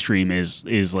to stream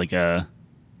is like a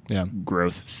Yeah.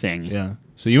 growth thing. Yeah.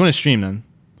 So you want to stream then?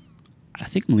 I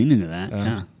think I'm leaning to that.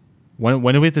 Yeah.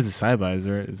 When do we have to decide by? Is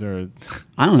there a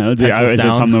I don't know. Pencils Is it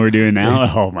down. something we're doing now?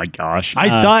 Dates. Oh my gosh. I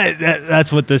thought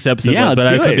that's what this episode yeah, was,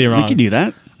 let's but I do could it. be wrong. We can do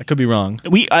that. I could be wrong.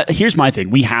 We here's my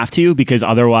thing. We have to because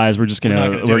otherwise we're just not gonna.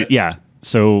 gonna do it. Yeah.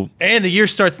 So And the year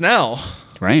starts now.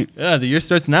 right. Yeah, the year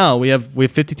starts now. We have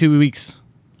 52 weeks.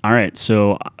 All right.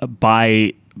 So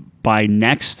by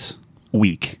next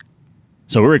week.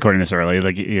 So we're recording this early,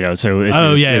 like So this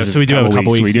Oh, is, yeah, this is so we do have a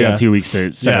couple weeks. weeks, We do yeah. have 2 weeks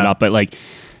to set it Yeah. up, but like,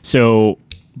 so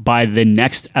by the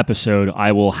next episode,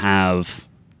 I will have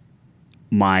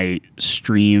my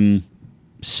stream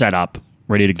set up,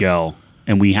 ready to go,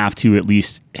 and we have to at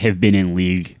least have been in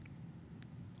League.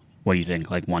 What do you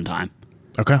think? Like one time.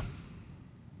 Okay.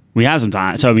 We have some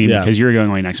time. So I mean, Yeah. because you're going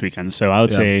away next weekend, so I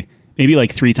would Yeah. say maybe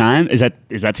like 3 times. Is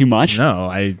that too much? No,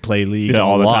 I play League Yeah,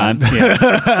 all a the lot. time. Yeah.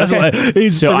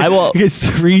 It's So I will- It's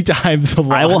 3 times a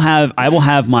lot. I will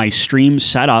have my stream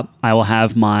set up. I will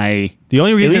have my The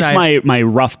only at reason least my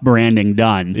rough branding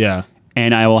done. Yeah.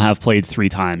 And I will have played 3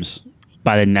 times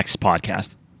by the next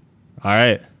podcast. All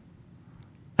right.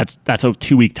 That's a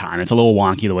 2-week time. It's a little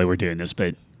wonky the way we're doing this,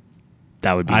 but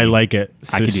that would be. I like it.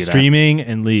 So I could do that. streaming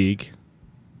and League.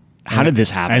 How did this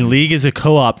happen? And League is a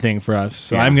co-op thing for us.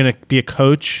 So Yeah. I'm going to be a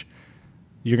coach.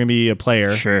 You're going to be a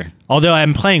player. Sure. Although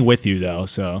I'm playing with you, though.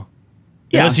 So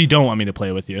Yeah. unless you don't want me to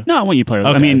play with you. No, I want you to play with.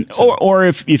 I Okay, mean, so- or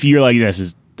if you're like this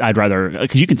is, I'd rather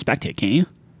because you can spectate, can't you?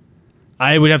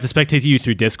 I would have to spectate you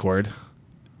through Discord.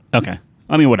 Okay.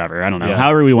 I mean, whatever. I don't know. Yeah.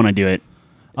 However we want to do it.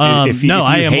 No, if you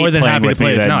I am hate more than playing happy to with me,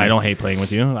 play. then- No, I don't hate playing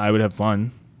with you. I would have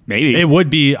fun. Maybe It would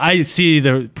be. I see.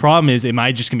 The problem is, am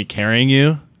I just going to be carrying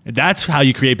you? That's how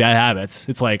you create bad habits.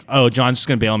 It's like, oh, John's just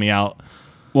going to bail me out.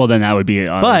 Well, then that would be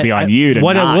on, But you to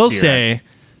what I not will do that. say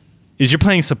is, you're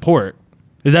playing support.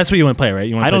 Is that's what you want to play, right?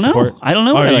 You want I to play don't know. support? I don't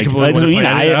know what Or I you like. can- That's what I wanna mean. play-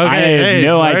 I have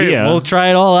no all right, idea. We'll try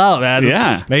it all out, man.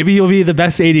 Yeah. Maybe you'll be the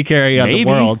best AD carry on Maybe the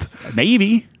world,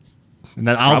 Maybe. and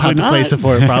then I'll Probably have to play not.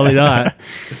 support. Probably not.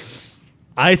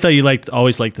 I thought you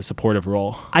always liked the supportive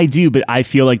role. I do, but I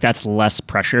feel like that's less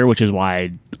pressure, which is why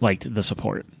I liked the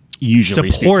support. Usually,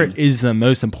 Support speaking. is the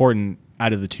most important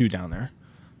out of the 2 down there.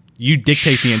 You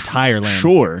dictate the entire lane.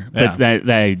 Sure, Yeah. but that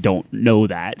I don't know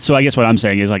that. So I guess what I'm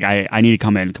saying is like I need to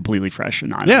come in completely fresh and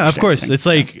not. Yeah, of understand course. anything. It's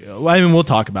like, I mean, we'll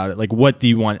talk about it. Like, what do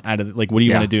you want out of like, what do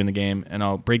you Yeah. want to do in the game? And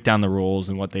I'll break down the rules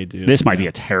and what they do. This might be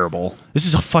a terrible. This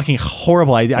is a fucking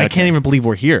horrible idea. I Okay. can't even believe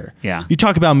we're here. Yeah. You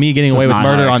talk about me getting This away is with not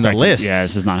how murder I on the expected- list. Yeah,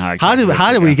 this is not how I How expected did this how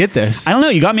to did go. we get this? I don't know.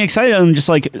 You got me excited. I'm just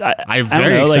like I'm I don't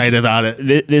very know, like, excited about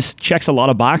it. This checks a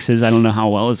lot of boxes. I don't know how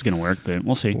well it's going to work, but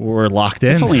we'll see. We're locked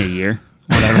in. It's only a year.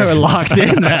 We're locked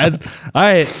in, man. All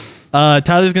right.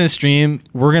 Tyler's gonna stream.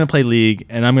 We're gonna play League,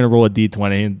 and I'm gonna roll a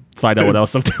D20 and find out what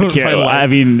else I'm doing. with my life. I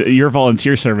mean, your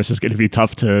volunteer service is going to be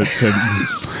tough to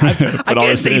I put all can't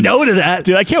this say in. no to that.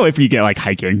 Dude, I can't wait for you to get like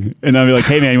hiking. And I'll be like,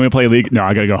 hey man, you want to play League? No,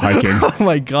 I got to go hiking. Oh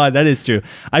my god, that is true.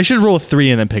 I should roll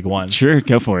 3 and then pick 1. Sure,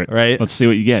 go for it. Right. Let's see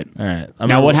what you get. All right.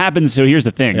 Now, what happens? So here's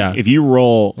the thing. Yeah. If you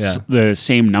roll Yeah. the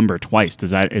same number twice, is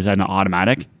that an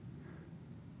automatic?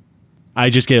 I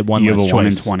just get one You have less a 1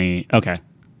 in choice. 20. Okay.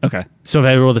 Okay. So if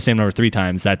I roll the same number 3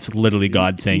 times, that's literally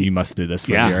God saying you must do this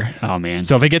for a Yeah. year. Oh man.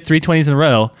 So if I get 3 20s in a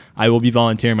row, I will be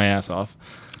volunteering my ass off.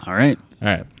 all right. All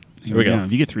right. Here we go.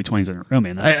 If you get 3 20s in a row,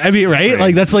 man. That's, I mean, that's right? great.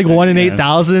 Like that's like 1 in Yeah.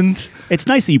 8,000. It's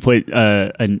nice that you put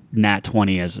a nat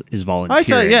 20 as volunteer. I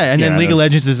thought, yeah. And then League of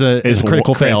Legends is a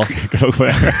critical fail.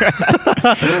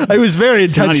 I was very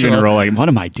It's not even intentional. rolling. What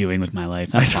am I doing with my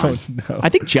life? That's I don't fine. know. I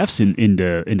think Jeff's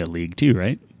into League too,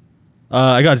 right?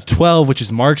 I got a 12, which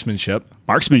is marksmanship.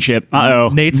 Marksmanship. Uh oh.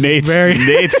 Nate's very-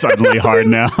 Nate's suddenly hard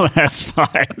now. That's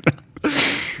fine.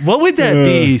 What would that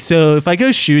be? So if I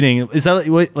go shooting, is that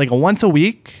like a once a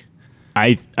week?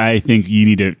 I think you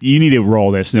need to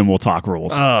roll this, and then we'll talk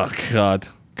rules. Oh God.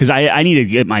 Because I need to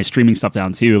get my streaming stuff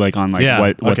down too, like on like Yeah,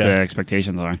 what okay. the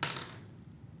expectations are.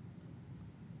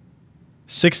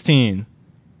 16.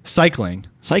 Cycling.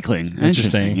 Cycling,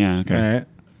 interesting. Yeah, okay, All right.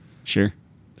 sure.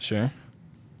 Sure.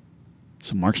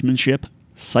 Some marksmanship,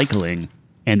 cycling,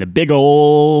 and the big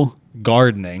ol'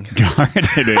 Gardening.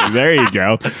 gardening. There you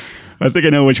go. I think I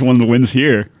know which one wins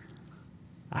here.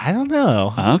 I don't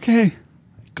know. Okay,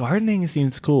 Gardening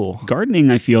seems cool.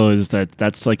 gardening. I feel is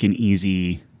that's like an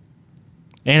easy.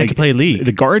 And I like, can play League.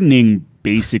 The gardening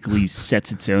basically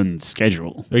sets its own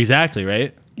schedule. Exactly,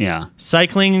 right? Yeah.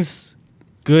 Cycling's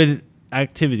good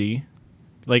activity.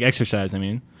 Like exercise, I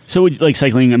mean. So like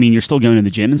cycling, I mean, you're still going to the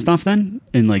gym and stuff then,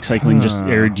 and like cycling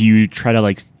or do you try to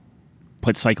like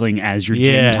put cycling as your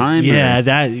gym time? Yeah, or?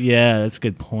 that's a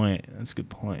good point. That's a good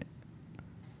point.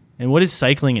 And what does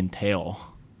cycling entail?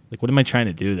 Like, what am I trying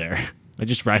to do there? I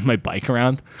just ride my bike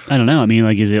around? I don't know. I mean,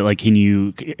 like, is it like, can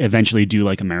you eventually do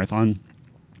like a marathon?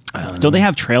 Don't they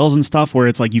have trails and stuff where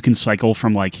it's like you can cycle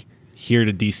from like Here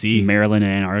to DC. Maryland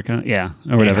and Antarctica? Yeah,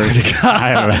 or whatever.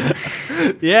 I don't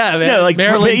know. Yeah, man. Yeah, like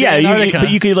Maryland, yeah, Antarctica. but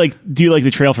you could like do like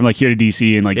the trail from like here to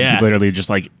DC and like you Yeah. could literally just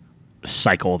like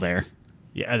cycle there.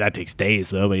 Yeah, that takes days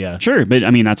though, but yeah. Sure, but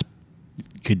I mean that's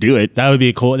could do it. That would be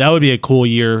a cool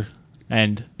year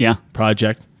end Yeah.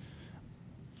 project.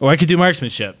 Or I could do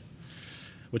marksmanship,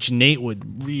 which Nate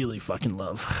would really fucking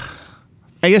love.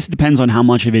 I guess it depends on how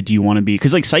much of it do you want to be.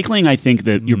 Because like cycling, I think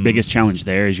that your biggest challenge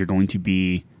there is you're going to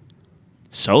be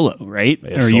solo, right?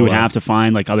 Yeah, or you would solo. have to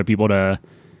find like other people to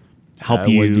help I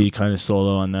you. would be kind of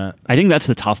solo on that. I think that's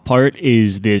the tough part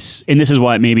is this, and this is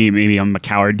what maybe I'm a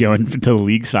coward going to the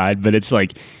league side, but it's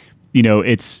like, you know,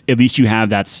 it's at least you have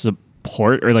that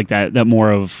support or like that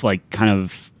more of like kind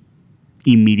of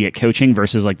immediate coaching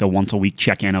versus like the once a week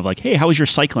check in of like, hey, how was your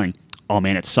cycling? Oh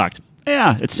man, it sucked.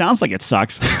 Yeah, it sounds like it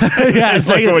sucks. Yeah, it's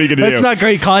like what are you gonna do? That's not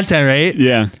great content, right?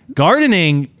 Yeah,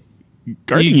 Gardening,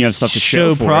 gardening, you have stuff to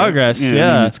show for it. progress. I mean,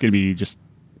 Yeah, it's gonna be just,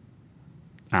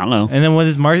 I don't know. and then what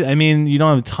is I mean, you don't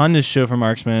have a ton to show for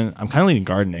marksman. I'm kind of leaning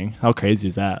gardening. How crazy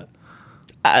is that?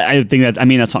 I think that, I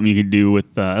mean, that's something you could do with,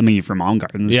 I mean, for Mom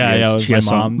Gardens. Yeah, yeah, with she my has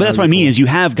some- mom, But that's that'd what I be mean cool. is you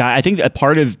have I think that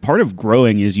part of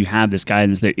growing is you have this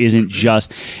guidance that isn't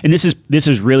just, and this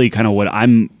is really kind of what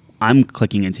I'm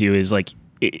clicking into is like,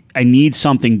 I need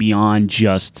something beyond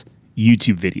just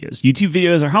YouTube videos. YouTube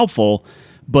videos are helpful,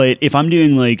 but if I'm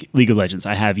doing like League of Legends,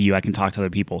 I have you, I can talk to other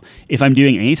people. If I'm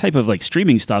doing any type of like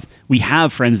streaming stuff, we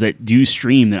have friends that do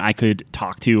stream that I could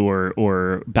talk to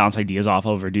or bounce ideas off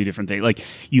of or do different things. Like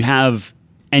you have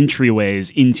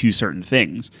entryways into certain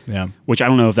things. Yeah. Which I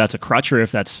don't know if that's a crutch or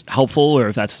if that's helpful or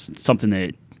if that's something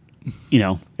that, you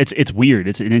know, it's weird.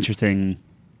 It's an interesting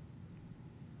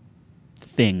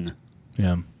thing.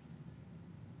 Yeah.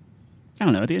 I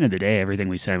don't know. At the end of the day, everything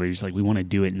we said, we're just like, we want to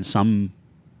do it in some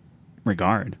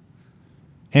regard.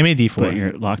 Hand me a But D4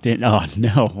 you're locked in. Oh,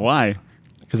 no. Why?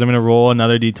 because I'm gonna roll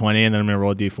another D20 and then I'm gonna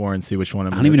roll a D4 and see which one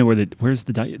I'm. I don't even know where's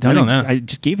the die. I don't know. I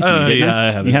just gave it to you. Oh didn't yeah,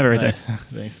 I have You have it right there.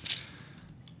 Thanks.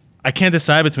 I can't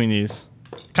decide between these.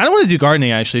 Kind of want to do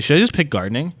gardening actually. Should I just pick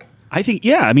gardening? I think,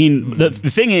 yeah. I mean, the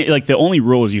thing is, like, the only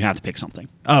rule is you have to pick something.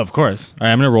 Oh, of course. All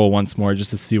right, I'm gonna roll once more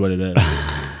just to see what it is.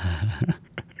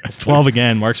 It's 12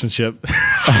 again, marksmanship. Does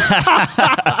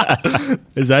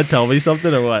that tell me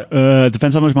something or what? It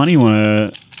depends how much money you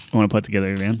want to put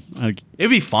together, man.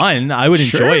 It'd be fun. I would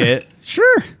enjoy it.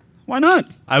 Sure. Why not?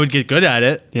 I would get good at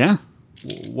it. Yeah.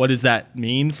 What does that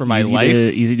mean for my easy life?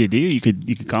 easy to do. You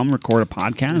could come record a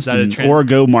podcast Is that a trend? or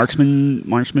go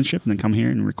marksmanship and then come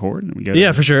here and record and we go. Yeah,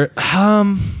 to for sure.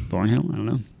 Thornhill. I don't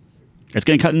know. It's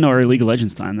gonna cut into our League of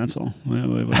Legends time. That's all.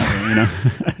 Whatever, you know.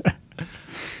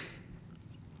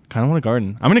 Kind of want to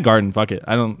garden. I'm gonna garden. Fuck it.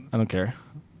 I don't care.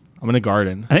 I'm gonna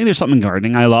garden. I think there's something in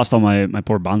gardening. I lost all my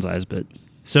poor bonsais, but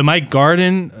So my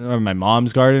garden, or my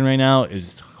mom's garden right now,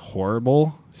 is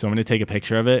horrible. So I'm gonna take a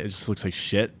picture of it. It just looks like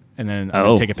shit, and then I'm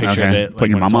gonna take a picture of it.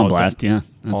 Putting your when it's mom on all blast. done,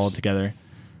 Yeah, all together.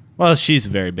 Well, she's a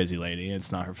very busy lady. It's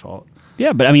not her fault.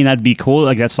 yeah, but I mean that'd be cool.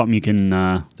 Like that's something you can.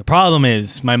 The problem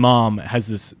is my mom has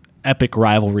this epic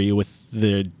rivalry with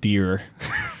the deer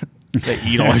that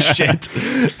eat all the shit.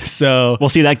 So, Well,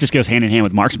 see, that just goes hand in hand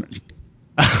with marksman.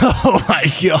 oh my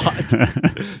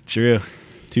god, true.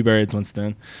 2 birds, 1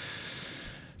 stone.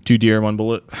 2 deer, 1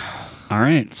 bullet. All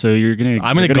right, so you're gonna.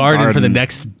 I'm gonna garden for the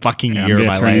next fucking Yeah, I'm year of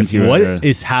gonna my turn life. into What a-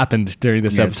 has happened during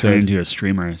this Turn episode? into a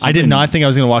streamer. I did not think I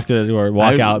was gonna walk to the door,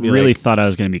 walk out. And be really like, thought I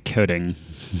was gonna be coding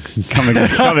coming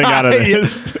out of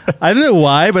this. I don't know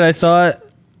why, but I thought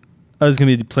I was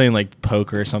gonna be playing like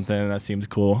poker or something, and that seems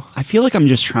cool. I feel like I'm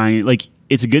just trying. Like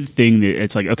it's a good thing that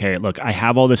it's like, okay, look, I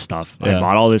have all this stuff. I Yeah.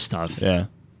 bought all this stuff. Yeah.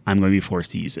 I'm going to be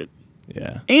forced to use it.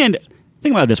 Yeah. And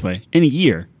think about it this way: in a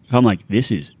year, if I'm like,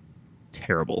 this is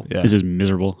terrible, Yeah. this is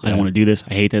miserable, I don't Yeah. want to do this,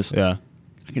 I hate this, Yeah.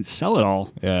 I can sell it all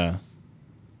Yeah.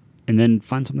 and then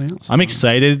find something else. I'm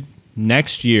excited.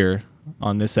 Next year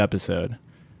on this episode,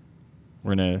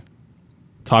 we're gonna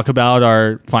talk about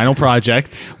our final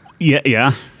project,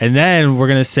 Yeah. and then we're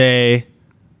gonna say,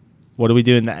 what are we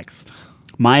doing next?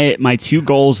 My two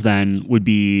goals then would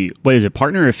be, what is it?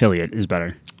 Partner or affiliate is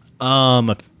better.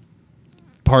 A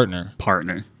partner.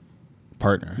 Partner.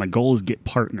 My goal is get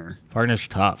partner. Partner's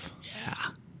tough. Yeah.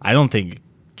 I don't think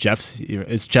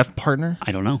is Jeff partner?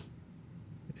 I don't know.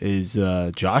 Is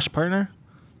Josh partner?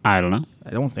 I don't know. I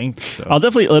don't think so.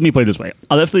 Let me put it this way.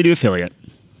 I'll definitely do affiliate.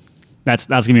 That's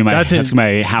gonna be my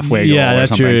halfway goal. Yeah, or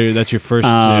that's something. your first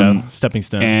stepping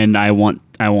stone. And I want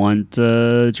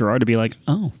Gerard to be like,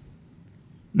 oh,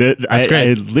 that's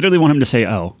great. I literally want him to say,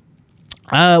 oh.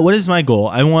 What is my goal?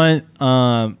 I want.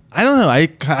 I don't know. I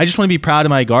just want to be proud of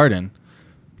my garden.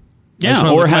 I just Yeah,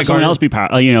 wanna or look at my have someone garden. else be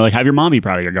proud. Like have your mom be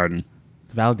proud of your garden.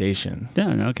 Validation.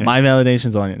 Yeah, okay. My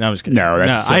validation's on it. No, I'm just kidding. no,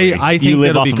 that's silly. I think you live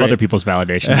that'll off be of great. other people's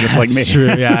validation, just like me. That's true.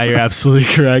 Yeah, you're absolutely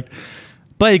correct.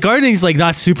 But gardening's like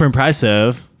not super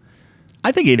impressive.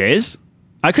 I think it is.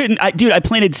 I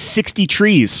planted 60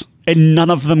 trees and none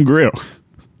of them grew.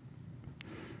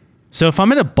 So if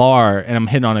I'm in a bar and I'm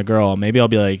hitting on a girl, maybe I'll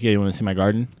be like, "Yeah, you want to see my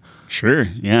garden?" Sure.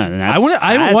 Yeah. And I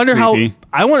that's wonder creepy.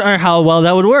 how well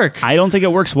that would work. I don't think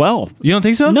it works well. You don't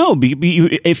think so? No,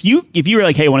 if you were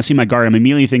like, hey, I want to see my garden, I'm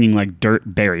immediately thinking like dirt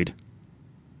buried.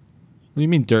 What do you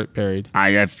mean dirt buried?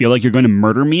 I feel like you're going to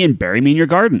murder me and bury me in your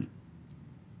garden.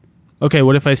 Okay,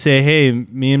 what if I say, "Hey,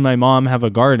 me and my mom have a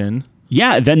garden."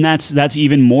 Yeah, then that's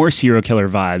even more serial killer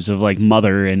vibes of like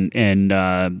Mother and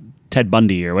Ted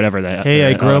Bundy or whatever that. Hey,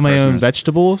 I grow my own is.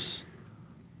 vegetables.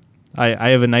 I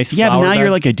have a nice Yeah, flower but now bed. you're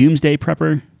like a doomsday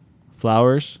prepper.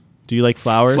 Flowers. Do you like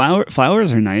flowers?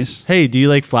 Flowers are nice. Hey, do you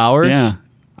like flowers? Yeah.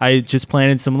 I just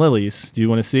planted some lilies. Do you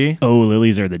want to see? Oh,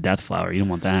 lilies are the death flower. You don't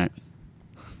want that.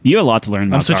 You have a lot to learn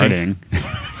about switching. gardening.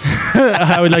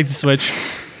 I would like to switch.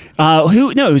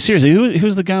 Seriously,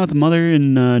 who's the guy with the mother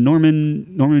in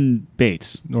Norman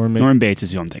Bates? Norman Bates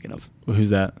is who I'm thinking of. Who's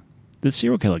that? The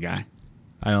serial killer guy.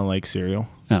 I don't like cereal.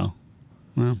 Oh,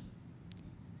 well,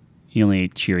 he only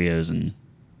ate Cheerios and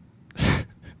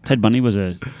Ted Bundy was he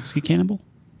a cannibal?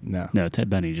 No. No, Ted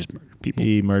Bundy just murdered people.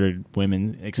 He murdered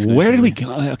women exclusively. Where did we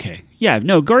go? Okay, yeah,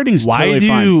 no, gardening's Why totally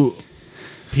do fine.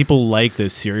 people like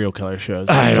those serial killer shows?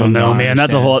 I don't know, man.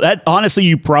 That's a whole. That honestly,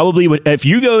 you probably would if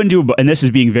you go into and this is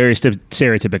being very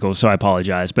stereotypical, so I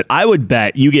apologize, but I would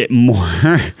bet you get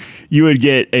more. You would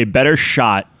get a better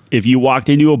shot if you walked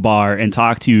into a bar and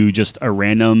talked to just a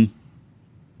random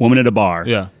woman at a bar,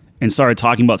 Yeah. and started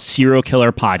talking about serial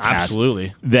killer podcasts,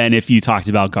 Absolutely. than if you talked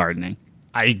about gardening.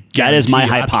 That is my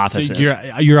hypothesis. You're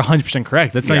 100%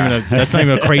 correct. That's not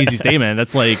even a crazy statement.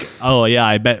 That's like, oh yeah,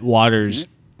 I bet water's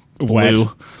blue. Wet.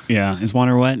 Yeah, is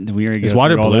water wet? Do we already Is go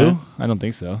water through all blue? that? I don't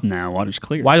think so. No, water's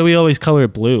clear. Why do we always color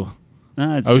it blue?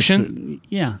 It's Ocean?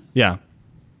 just, yeah, Yeah.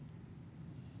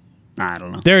 I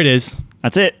don't know. There it is.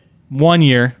 That's it. 1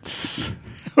 year.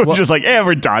 We're just like,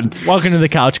 we're done. Welcome to the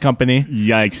couch company.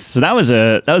 Yikes! So that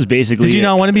was basically. Did you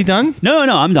not want to be done? No,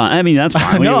 I'm done. I mean, that's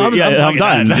fine. No, I'm I'm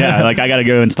done. done. Yeah, like I got to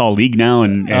go install League now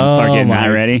and start getting that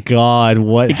ready. God,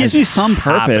 what? It gives me some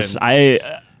purpose.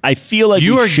 I feel like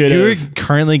You're you're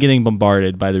currently getting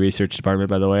bombarded by the research department,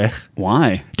 by the way.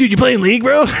 Why? Dude, you playing League,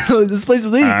 bro? Let's play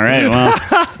some League. All right.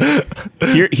 Well,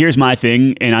 here's my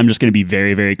thing, and I'm just going to be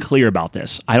very, very clear about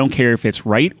this. I don't care if it's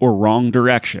right or wrong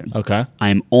direction. Okay.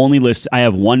 I'm only listed. I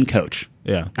have one coach.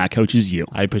 Yeah. That coach is you.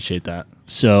 I appreciate that.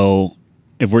 So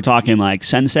if we're talking like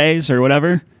senseis or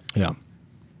whatever, Yeah.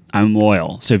 I'm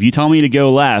loyal. So if you tell me to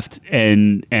go left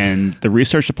and the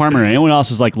research department or anyone else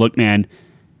is like, look, man,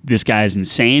 this guy is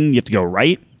insane, you have to go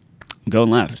right, I'm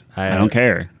going left. I don't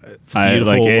care. It's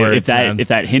beautiful words, man. if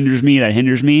that hinders me, that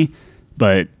hinders me.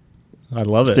 But I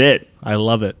love it. that's it. I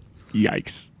love it.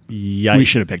 Yikes. Yikes. We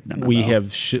should have picked an MMO. We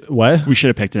have what? We should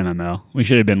have picked an MMO. We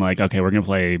should have been like, okay, we're going to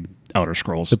play Elder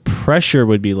Scrolls. The pressure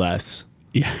would be less,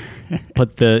 Yeah.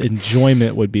 but the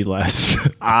enjoyment would be less.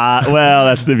 Well,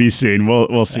 that's to be seen.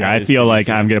 We'll see. That I is feel to be like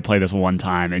seen. I'm going to play this one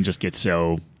time and just get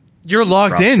so You're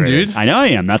locked frustrated. in, dude. I know I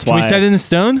am. That's Can why. we set it in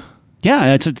stone?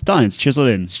 Yeah, it's done. It's chiseled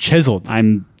in. It's chiseled.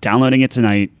 I'm downloading it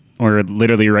tonight, or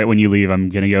literally right when you leave. I'm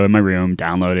gonna go in my room,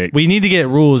 download it, We need to get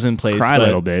rules in place. cry a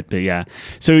little bit, but yeah.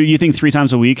 So you think 3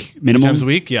 times a week minimum? 3 times a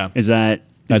week? Yeah. Is that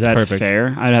That's Is that perfect.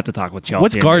 fair? I'd have to talk with Chelsea.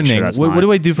 What's and make gardening? sure that's What not-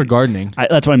 do I do for gardening?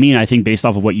 That's what I mean. I think based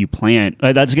off of what you plant,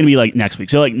 that's going to be like next week.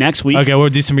 So like next week, Okay, we'll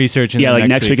do some research. yeah, like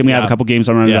next week, I'm gonna have a couple games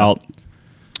I'm running Yeah. out.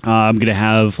 I'm gonna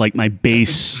have like my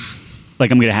base,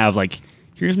 like I'm gonna have like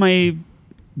here's my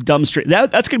dumb stream.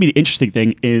 That's gonna be the interesting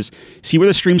thing is see where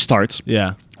the stream starts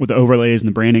Yeah, with the overlays and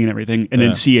the branding and everything, and Yeah.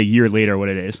 then see a year later what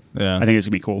it is. Yeah. I think it's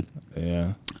gonna be cool.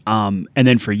 yeah. And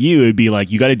then for you, it'd be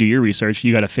like you got to do your research.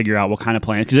 You got to figure out what kind of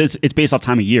plants because it's based off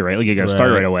time of year, right? Like you got to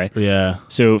start right away. Yeah,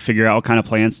 So figure out what kind of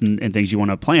plants and things you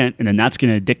want to plant, and then that's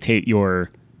going to dictate your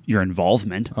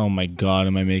involvement. oh my god,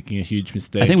 am I making a huge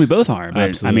mistake? I think we both are, but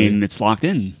Absolutely. I mean, it's locked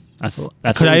in. That's Could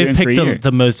what I we're have doing for picked a year.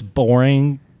 the most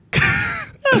boring?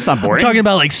 That's not I'm boring. talking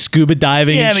about like scuba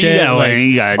diving Yeah, and but you shit. gotta like, learn.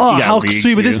 You gotta- oh, you gotta how read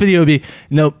sweet would this too. video be?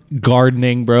 Nope,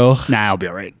 gardening, bro. Nah, I'll be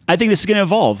all right. I think this is going to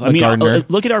evolve. I mean, gardener.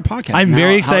 look at our podcast. I'm and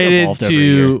very how it excited evolved over a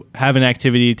year. to have an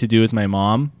activity to do with my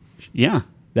mom. Yeah.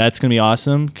 That's gonna be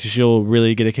awesome because she'll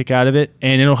really get a kick out of it,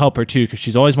 and it'll help her too because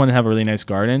she's always wanted to have a really nice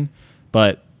garden,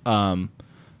 but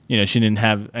she didn't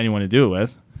have anyone to do it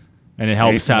with, and it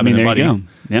helps I having mean, a there buddy. you go.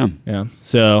 Yeah. Yeah.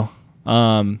 So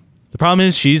the problem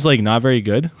is she's like not very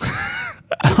good.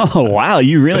 Oh wow,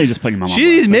 you really just put your mom. on She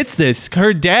blast. admits this.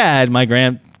 Her dad, my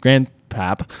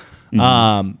grandpap,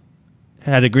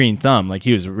 had a green thumb. Like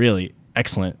he was really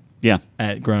excellent Yeah.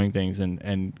 at growing things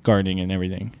and gardening and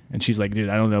everything. And she's like, dude,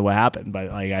 I don't know what happened, but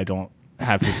like I don't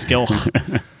have the skill.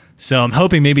 So I'm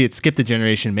hoping maybe it skipped a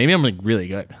generation. Maybe I'm like really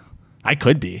good. I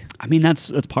could be. I mean, that's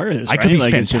part of this. I right? could be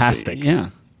Like, it's just- fantastic. yeah.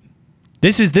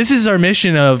 This is our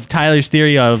mission of Tyler's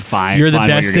theory of Fine. you're the fine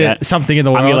what best you're at something in the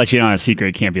I'm world. gonna let you know on a secret.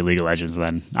 It can't be League of Legends.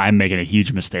 Then I'm making a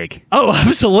huge mistake. Oh,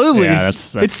 absolutely. Yeah,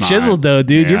 that's it's not- chiseled though,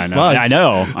 dude. Yeah, You're fucked. I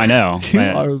know. You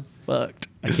I, are fucked.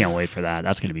 I can't wait for that.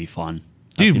 That's gonna be fun.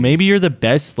 That's Dude, gonna maybe be- you're the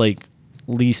best like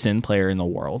Lee Sin player in the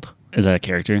world. is that a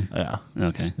character? Yeah.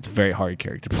 Okay. It's a very hard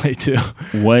character to play too.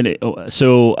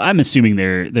 So I'm assuming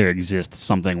there exists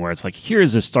something where it's like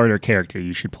here's a starter character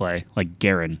you should play, like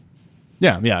Garen.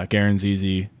 Yeah. Garen's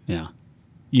easy. Yeah.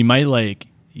 You might like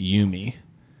Yumi.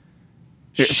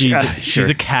 She's Sure.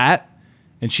 a cat,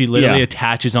 and she literally Yeah.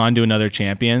 attaches onto another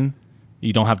champion.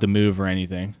 You don't have to move or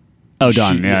anything. Oh, You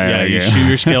done. shoot- Yeah. You shoot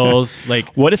your skills. Like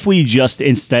What if we just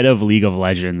instead of League of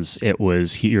Legends, it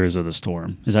was Heroes of the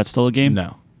Storm? Is that still a game?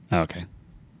 no. Oh, okay.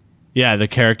 Yeah, the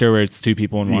character where it's two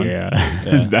people in one. Yeah.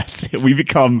 Yeah. That's it. We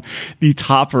become the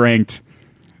top ranked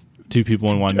Two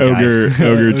people in one. ogre guy.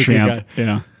 ogre Ogre champ. guy.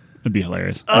 Yeah. That'd be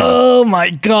hilarious. Oh my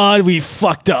god, we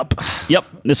fucked up. Yep.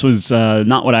 This was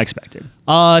not what I expected.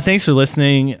 Thanks for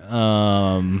listening.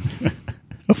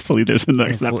 Hopefully there's a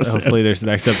next episode. Hopefully there's the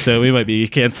next episode. We might be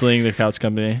canceling the Couch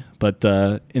Company, but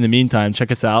in the meantime,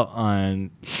 check us out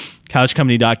on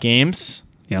couchcompany.games.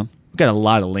 Yeah. We've got a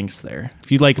lot of links there.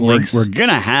 If you'd like We're links,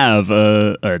 gonna have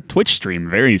a Twitch stream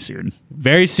very soon.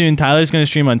 very soon Tyler's going to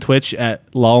stream on Twitch at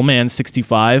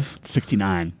lolman65.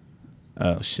 69.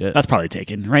 Oh shit. That's probably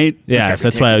taken, right? yeah, gotta be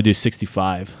that's why I taken. would do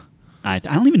 65. I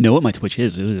don't even know what my Twitch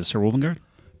is. Is it Sir Wolfengard?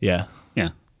 Yeah. Yeah.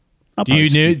 I'll Do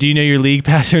you know your league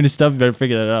password and stuff? You better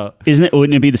figure that out.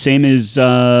 Wouldn't it be the same as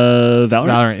Valorant?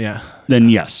 Valorant, yeah. Then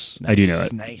yes, I do know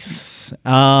it. Nice.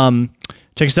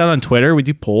 Check us out on Twitter. We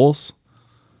do polls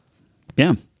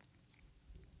Yeah.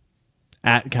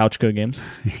 at Couchco Games.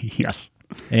 Yes.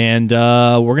 And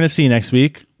we're gonna see you next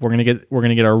week. We're gonna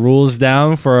get our rules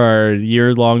down for our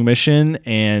year-long mission,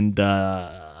 and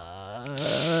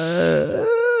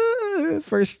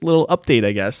first little update,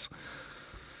 I guess.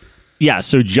 Yeah.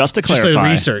 So just to Just clarify,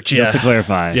 a research, just to yeah.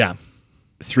 clarify, Yeah,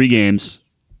 3 games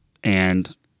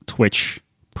and Twitch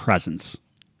presence.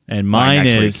 and mine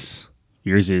next week. is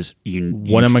Yours is you.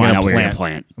 what you am I find gonna out where you're plant?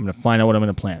 plant. I'm gonna find out what I'm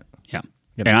gonna plant. Yeah.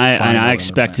 Gotta And find out what I'm I gonna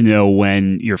expect to plant. know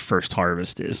when your first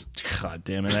harvest is. God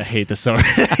damn it! I hate this already.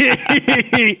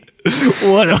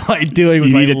 What am I doing with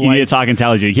You my need, to, you life? need to talk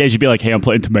intelligent. You can't just be like, "Hey, I'm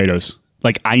planting tomatoes."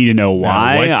 Like, I need to know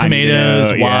why. what I need to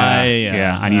tomatoes, know- why, Yeah.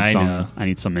 yeah, I need I some. know. I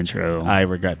need some intro. I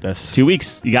regret this. 2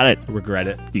 weeks. You got it. Regret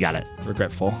it. You got it.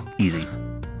 Regretful. Easy.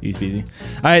 Easy peasy.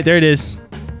 All right, there it is.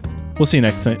 We'll see you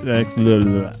next week.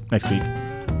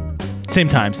 Same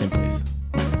time, same place.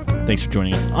 Thanks for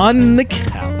joining us on the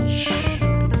couch.